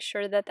test to make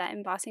sure that that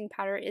embossing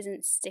powder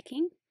isn't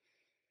sticking.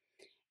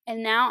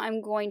 And now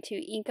I'm going to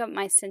ink up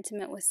my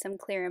sentiment with some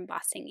clear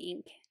embossing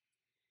ink.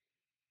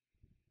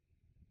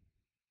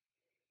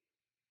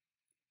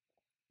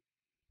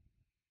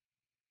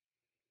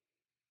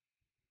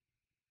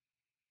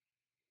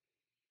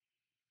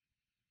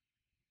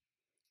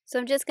 So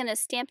I'm just going to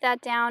stamp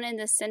that down in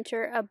the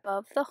center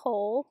above the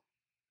hole,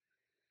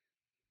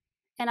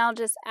 and I'll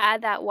just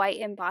add that white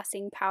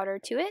embossing powder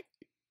to it.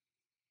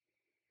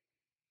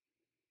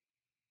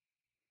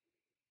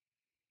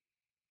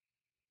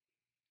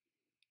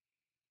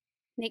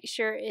 Make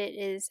sure it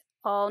is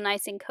all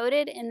nice and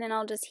coated, and then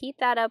I'll just heat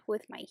that up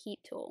with my heat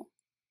tool.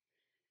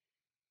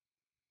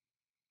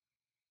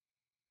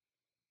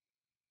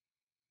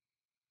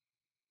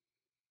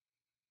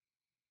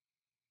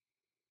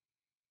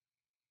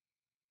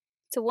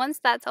 So once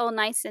that's all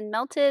nice and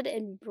melted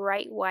and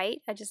bright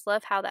white, I just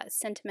love how that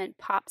sentiment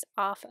pops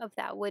off of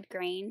that wood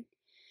grain,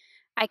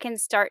 I can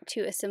start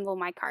to assemble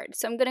my card.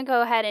 So I'm going to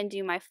go ahead and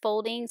do my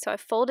folding. So I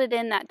folded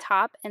in that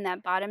top and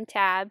that bottom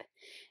tab,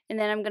 and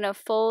then I'm going to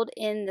fold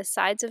in the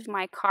sides of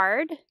my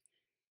card.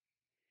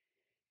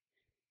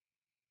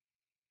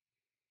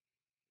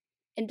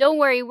 And don't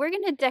worry, we're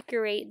going to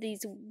decorate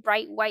these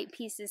bright white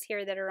pieces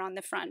here that are on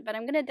the front, but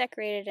I'm going to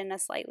decorate it in a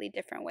slightly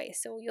different way.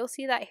 So you'll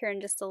see that here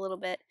in just a little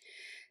bit.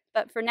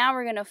 But for now,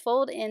 we're going to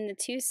fold in the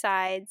two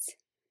sides.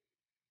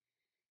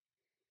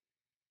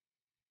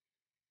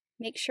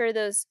 Make sure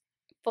those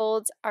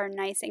folds are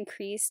nice and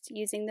creased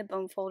using the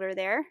bone folder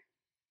there.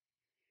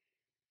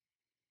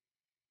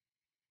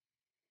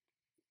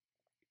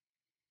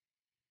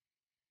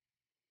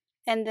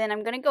 And then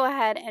I'm going to go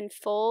ahead and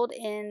fold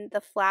in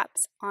the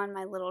flaps on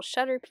my little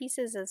shutter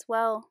pieces as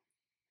well.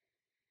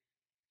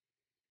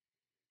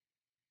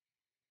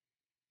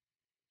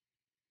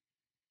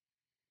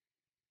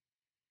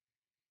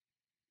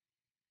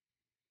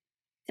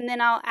 And then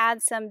I'll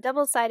add some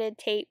double-sided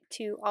tape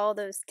to all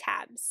those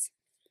tabs.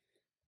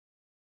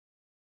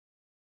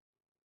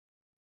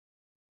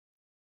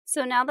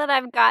 So now that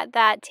I've got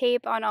that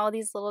tape on all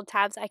these little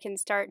tabs, I can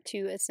start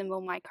to assemble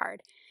my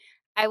card.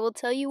 I will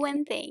tell you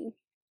one thing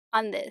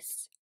on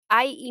this.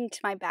 I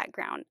inked my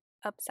background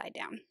upside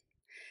down.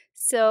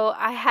 So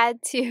I had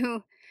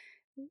to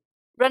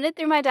run it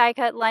through my die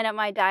cut, line up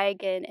my die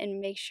again, and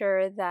make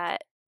sure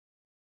that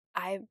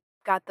I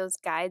got those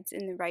guides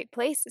in the right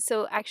place.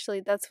 So actually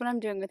that's what I'm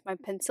doing with my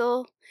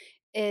pencil,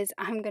 is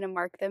I'm going to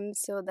mark them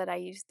so that I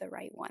use the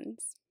right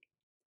ones.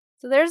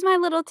 So there's my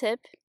little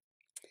tip.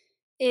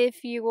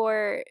 If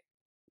you're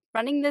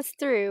running this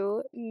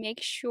through,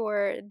 make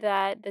sure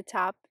that the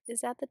top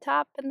is at the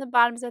top and the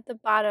bottom's at the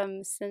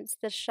bottom, since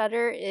the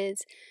shutter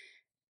is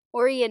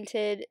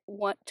oriented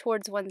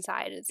towards one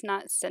side. It's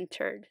not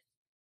centered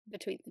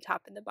between the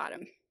top and the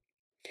bottom.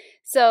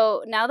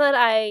 So now that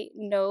I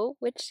know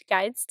which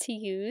guides to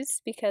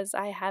use, because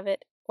I have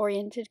it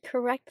oriented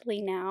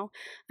correctly now,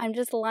 I'm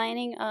just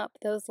lining up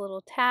those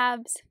little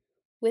tabs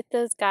with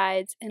those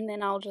guides, and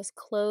then I'll just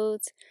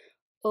close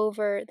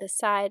over the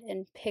side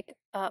and pick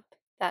up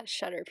that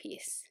shutter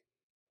piece.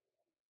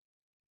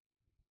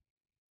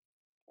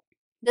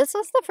 This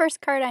was the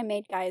first card I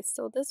made, guys,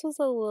 so this was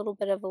a little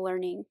bit of a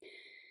learning.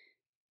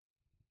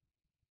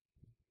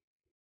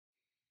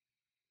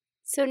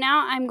 So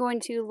now I'm going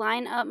to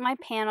line up my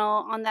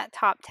panel on that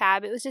top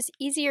tab. It was just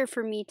easier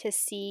for me to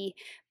see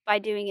by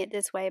doing it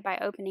this way, by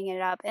opening it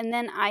up. And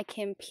then I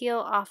can peel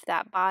off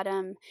that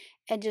bottom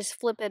and just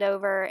flip it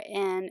over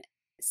and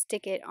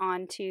stick it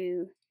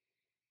onto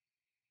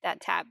that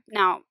tab.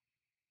 Now,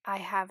 I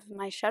have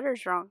my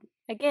shutters wrong.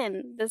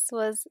 Again, this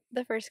was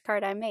the first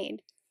card I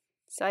made,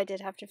 so I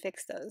did have to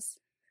fix those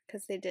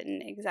because they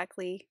didn't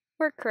exactly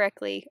work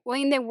correctly. Well, I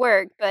mean, they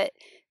work, but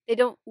they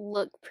don't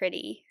look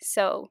pretty.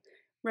 So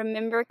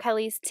remember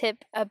Kelly's tip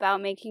about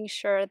making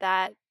sure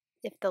that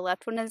if the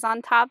left one is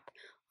on top,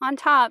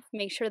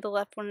 make sure the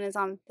left one is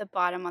on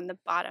the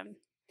bottom.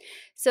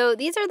 So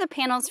these are the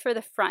panels for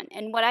the front,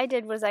 and what I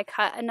did was I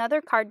cut another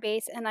card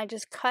base and I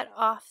just cut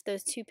off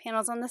those two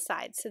panels on the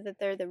side so that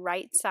they're the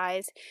right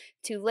size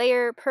to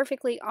layer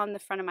perfectly on the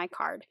front of my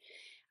card.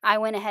 I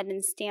went ahead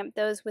and stamped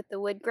those with the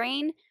wood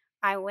grain.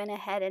 I went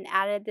ahead and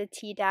added the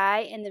tea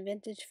dye and the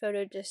vintage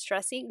photo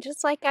distressing,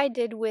 just like I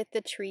did with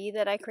the tree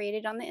that I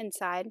created on the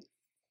inside.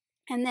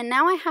 And then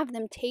now I have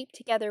them taped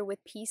together with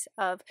a piece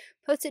of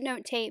Post-it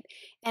note tape,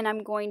 and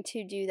I'm going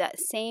to do that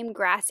same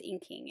grass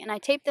inking. And I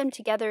tape them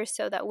together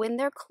so that when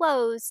they're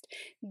closed,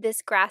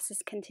 this grass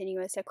is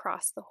continuous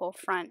across the whole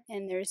front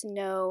and there's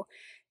no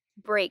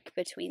break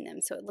between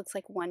them, so it looks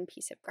like one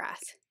piece of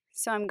grass.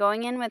 So I'm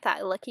going in with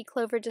that Lucky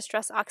Clover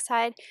Distress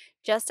Oxide,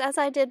 just as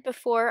I did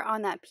before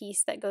on that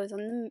piece that goes on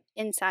the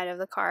inside of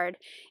the card,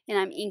 and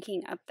I'm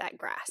inking up that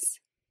grass.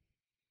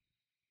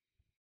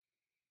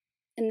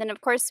 And then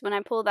of course when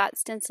I pull that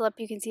stencil up,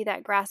 you can see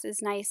that grass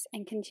is nice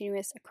and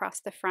continuous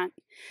across the front.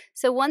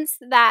 So once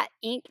that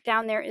ink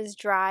down there is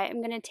dry,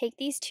 I'm going to take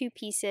these two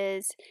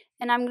pieces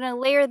and I'm going to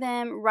layer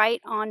them right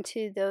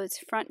onto those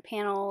front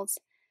panels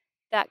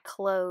that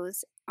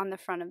close on the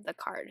front of the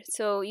card.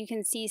 So you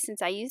can see,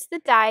 since I used the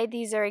die,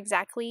 these are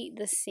exactly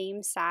the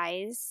same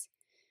size.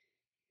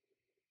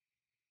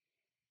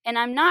 And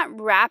I'm not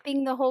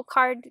wrapping the whole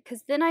card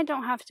because then I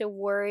don't have to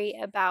worry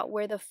about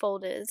where the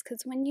fold is,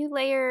 because when you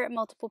layer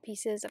multiple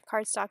pieces of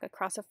cardstock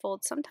across a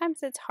fold, sometimes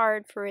it's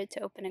hard for it to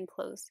open and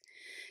close.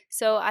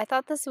 So I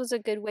thought this was a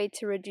good way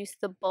to reduce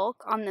the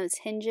bulk on those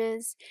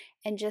hinges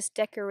and just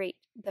decorate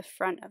the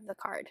front of the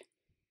card.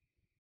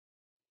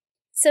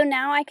 So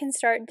now I can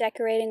start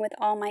decorating with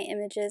all my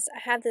images. I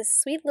have this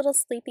sweet little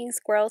sleeping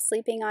squirrel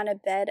sleeping on a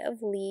bed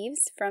of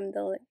leaves from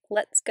the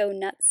Let's Go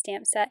Nuts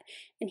stamp set,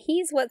 and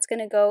he's what's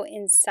going to go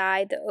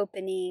inside the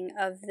opening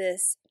of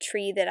this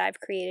tree that I've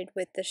created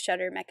with the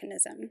shutter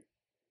mechanism.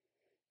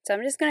 So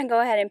I'm just going to go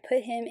ahead and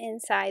put him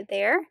inside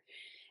there,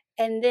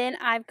 and then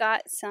I've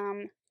got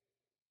some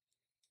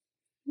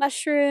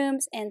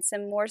mushrooms and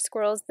some more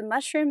squirrels. The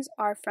mushrooms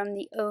are from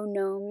the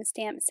gnome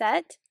stamp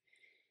set.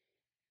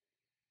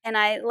 And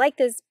I like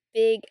this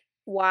big,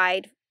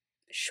 wide,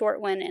 short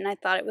one, and I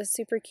thought it was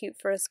super cute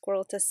for a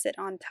squirrel to sit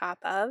on top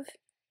of.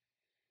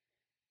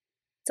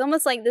 It's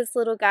almost like this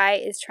little guy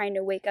is trying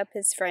to wake up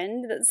his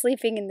friend that's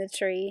sleeping in the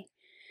tree.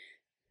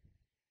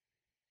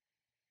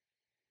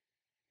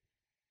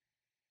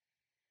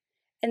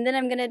 And then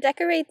I'm going to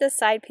decorate the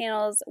side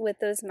panels with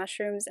those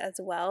mushrooms as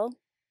well.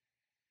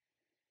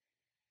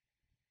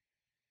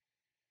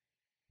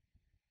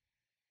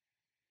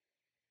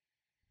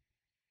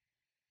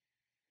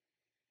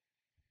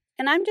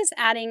 And I'm just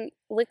adding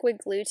liquid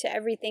glue to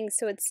everything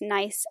so it's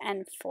nice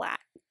and flat.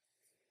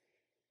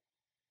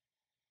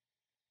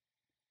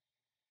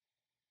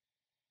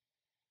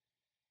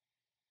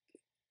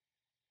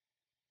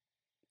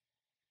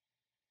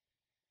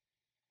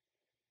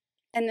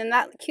 And then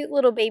that cute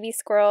little baby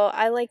squirrel,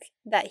 I like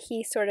that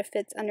he sort of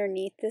fits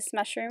underneath this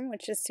mushroom,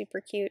 which is super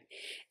cute.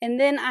 And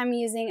then I'm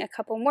using a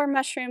couple more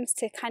mushrooms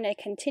to kind of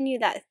continue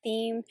that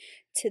theme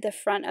to the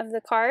front of the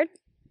card.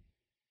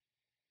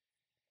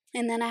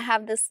 And then I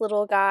have this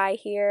little guy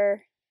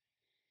here.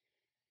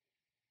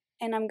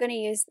 And I'm going to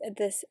use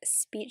this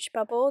speech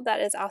bubble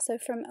that is also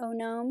from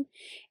gnome.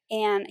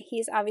 And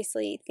he's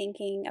obviously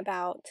thinking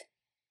about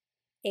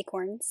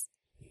acorns.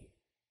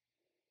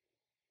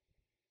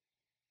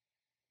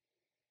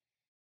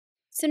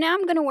 So now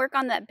I'm going to work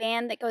on that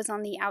band that goes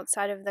on the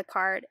outside of the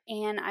card,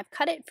 and I've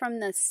cut it from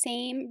the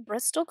same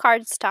Bristol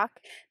cardstock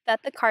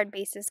that the card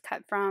base is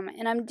cut from,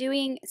 and I'm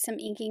doing some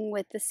inking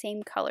with the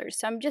same colors.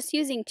 So I'm just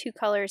using two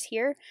colors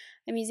here.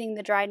 I'm using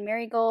the dried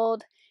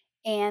marigold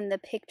and the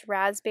picked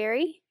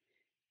raspberry,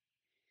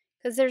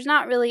 because there's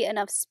not really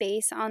enough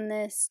space on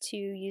this to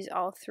use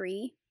all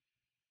three.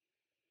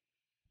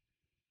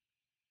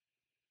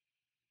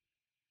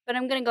 But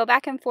I'm going to go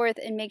back and forth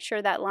and make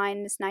sure that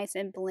line is nice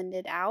and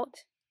blended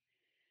out.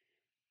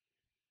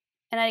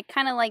 And I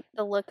kind of like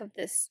the look of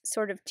this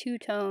sort of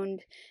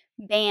two-toned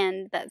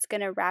band that's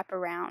going to wrap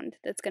around,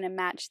 that's going to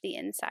match the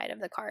inside of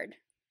the card.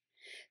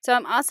 So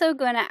I'm also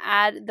going to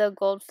add the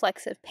gold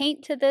flecks of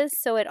paint to this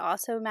so it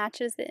also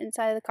matches the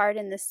inside of the card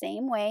in the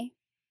same way.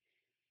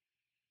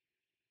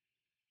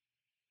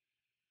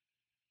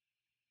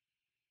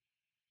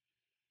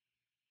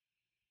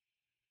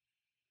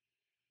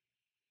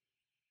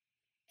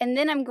 And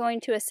then I'm going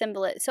to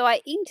assemble it. So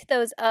I inked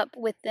those up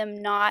with them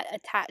not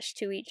attached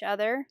to each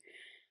other,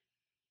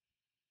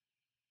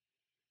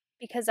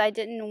 because I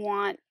didn't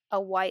want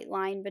a white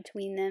line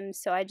between them,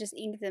 so I just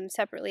inked them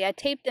separately. I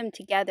taped them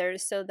together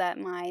so that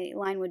my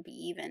line would be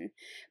even.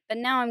 But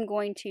now I'm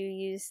going to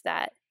use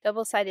that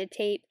double-sided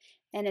tape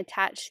and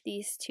attach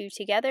these two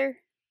together.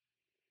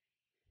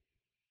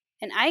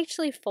 And I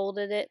actually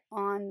folded it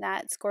on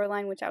that score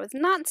line, which I was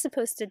not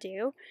supposed to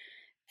do.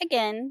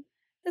 Again,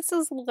 this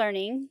is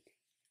learning.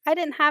 I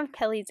didn't have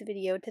Kelly's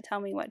video to tell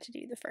me what to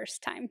do the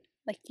first time,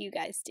 like you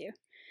guys do.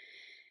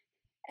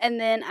 And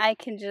then I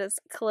can just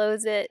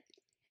close it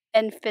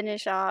and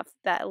finish off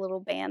that little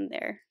band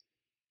there.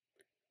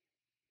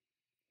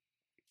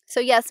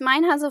 So yes,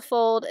 mine has a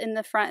fold in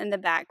the front and the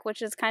back,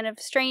 which is kind of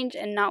strange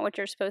and not what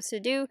you're supposed to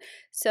do.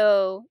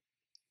 So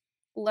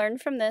learn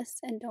from this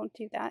and don't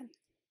do that.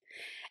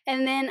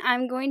 And then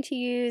I'm going to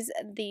use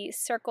the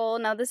circle.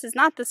 Now this is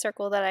not the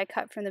circle that I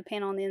cut from the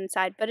panel on the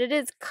inside, but it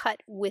is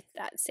cut with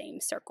that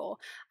same circle.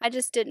 I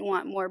just didn't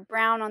want more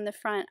brown on the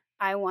front.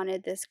 I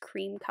wanted this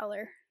cream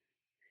color.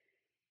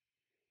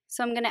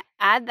 So I'm going to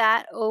add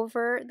that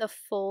over the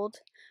fold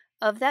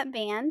of that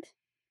band.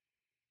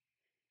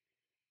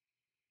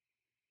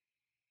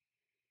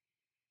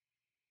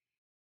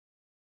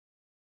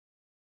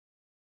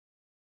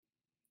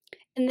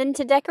 And then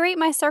to decorate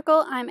my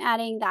circle, I'm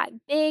adding that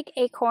big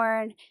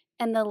acorn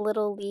and the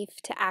little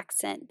leaf to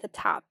accent the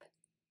top.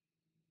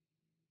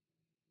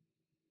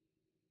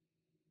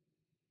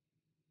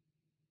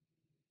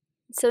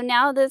 So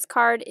now this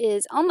card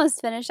is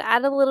almost finished.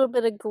 Add a little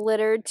bit of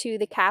glitter to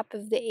the cap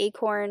of the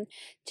acorn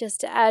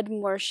just to add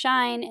more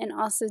shine, and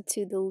also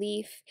to the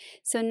leaf.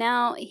 So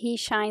now he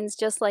shines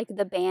just like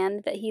the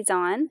band that he's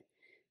on.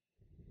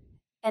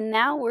 And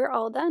now we're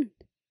all done.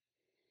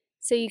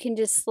 So you can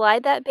just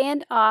slide that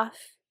band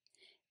off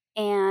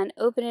and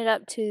open it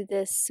up to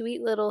this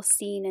sweet little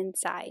scene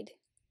inside.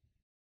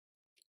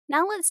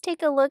 Now let's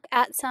take a look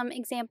at some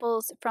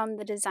examples from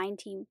the design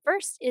team.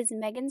 First is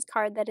Megan's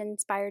card that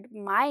inspired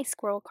my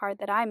squirrel card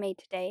that I made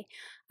today.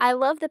 I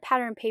love the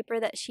pattern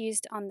paper that she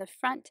used on the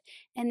front,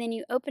 and then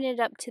you open it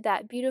up to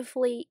that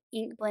beautifully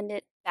ink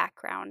blended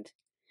background.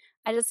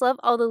 I just love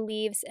all the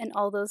leaves and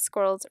all those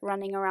squirrels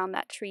running around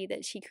that tree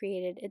that she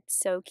created. It's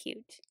so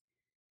cute.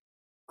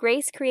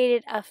 Grace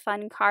created a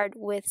fun card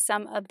with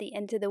some of the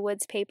Into the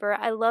Woods paper.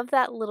 I love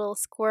that little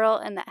squirrel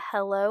and that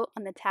hello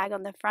on the tag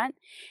on the front.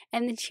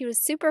 And then she was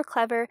super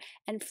clever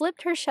and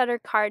flipped her shutter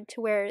card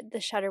to where the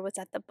shutter was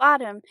at the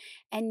bottom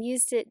and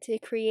used it to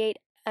create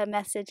a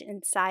message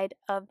inside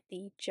of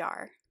the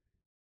jar.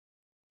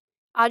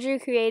 Audrey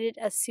created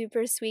a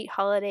super sweet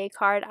holiday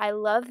card. I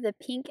love the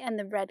pink and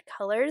the red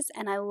colors,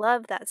 and I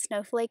love that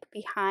snowflake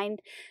behind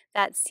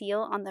that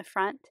seal on the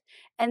front.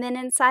 And then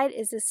inside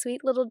is a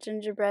sweet little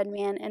gingerbread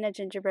man in a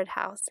gingerbread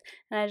house.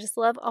 And I just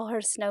love all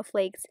her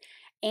snowflakes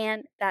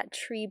and that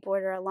tree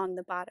border along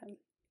the bottom.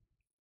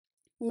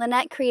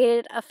 Lynette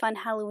created a fun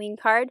Halloween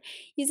card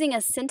using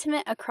a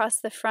sentiment across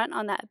the front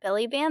on that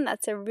belly band.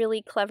 That's a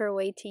really clever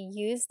way to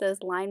use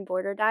those line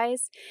border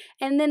dies.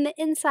 And then the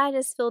inside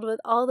is filled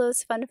with all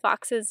those fun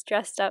foxes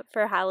dressed up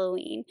for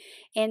Halloween.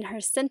 And her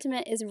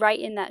sentiment is right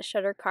in that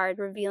shutter card,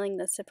 revealing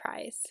the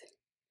surprise.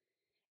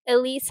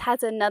 Elise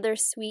has another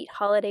sweet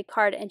holiday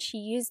card, and she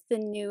used the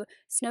new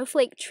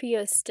Snowflake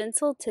Trio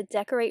stencil to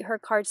decorate her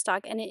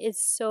cardstock, and it is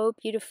so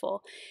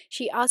beautiful.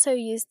 She also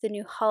used the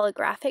new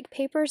holographic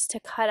papers to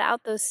cut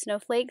out those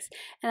snowflakes,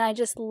 and I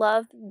just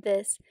love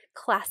this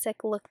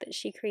classic look that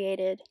she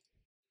created.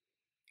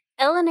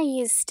 Elena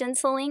used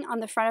stenciling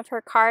on the front of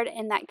her card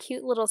and that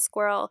cute little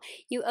squirrel.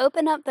 You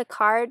open up the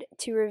card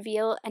to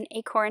reveal an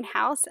acorn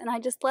house, and I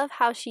just love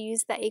how she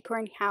used the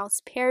acorn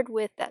house paired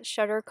with that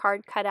shutter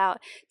card cutout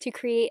to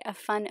create a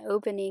fun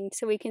opening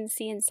so we can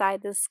see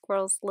inside the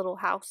squirrel's little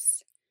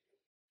house.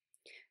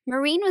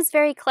 Maureen was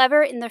very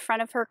clever in the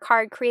front of her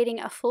card,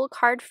 creating a full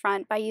card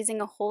front by using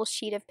a whole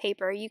sheet of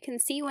paper. You can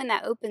see when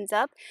that opens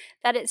up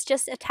that it's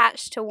just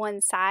attached to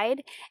one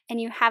side and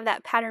you have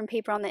that pattern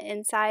paper on the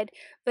inside,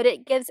 but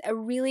it gives a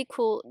really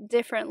cool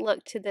different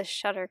look to this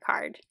shutter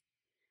card.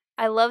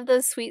 I love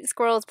those sweet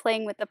squirrels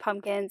playing with the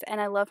pumpkins,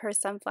 and I love her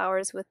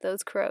sunflowers with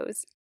those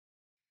crows.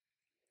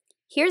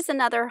 Here's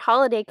another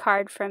holiday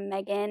card from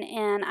Megan,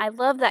 and I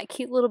love that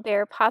cute little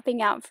bear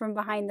popping out from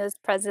behind those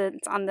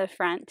presents on the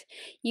front.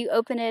 You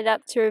open it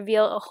up to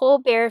reveal a whole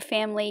bear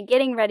family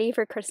getting ready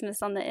for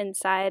Christmas on the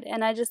inside,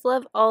 and I just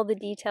love all the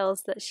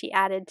details that she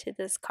added to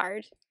this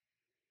card.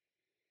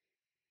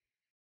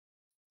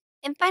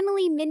 And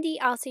finally, Mindy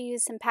also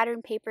used some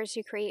pattern papers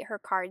to create her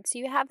card. So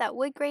you have that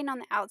wood grain on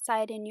the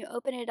outside, and you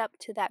open it up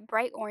to that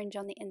bright orange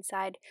on the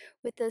inside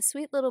with those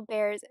sweet little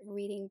bears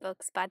reading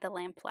books by the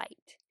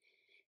lamplight.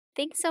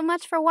 Thanks so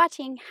much for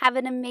watching. Have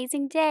an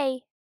amazing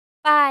day.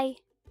 Bye.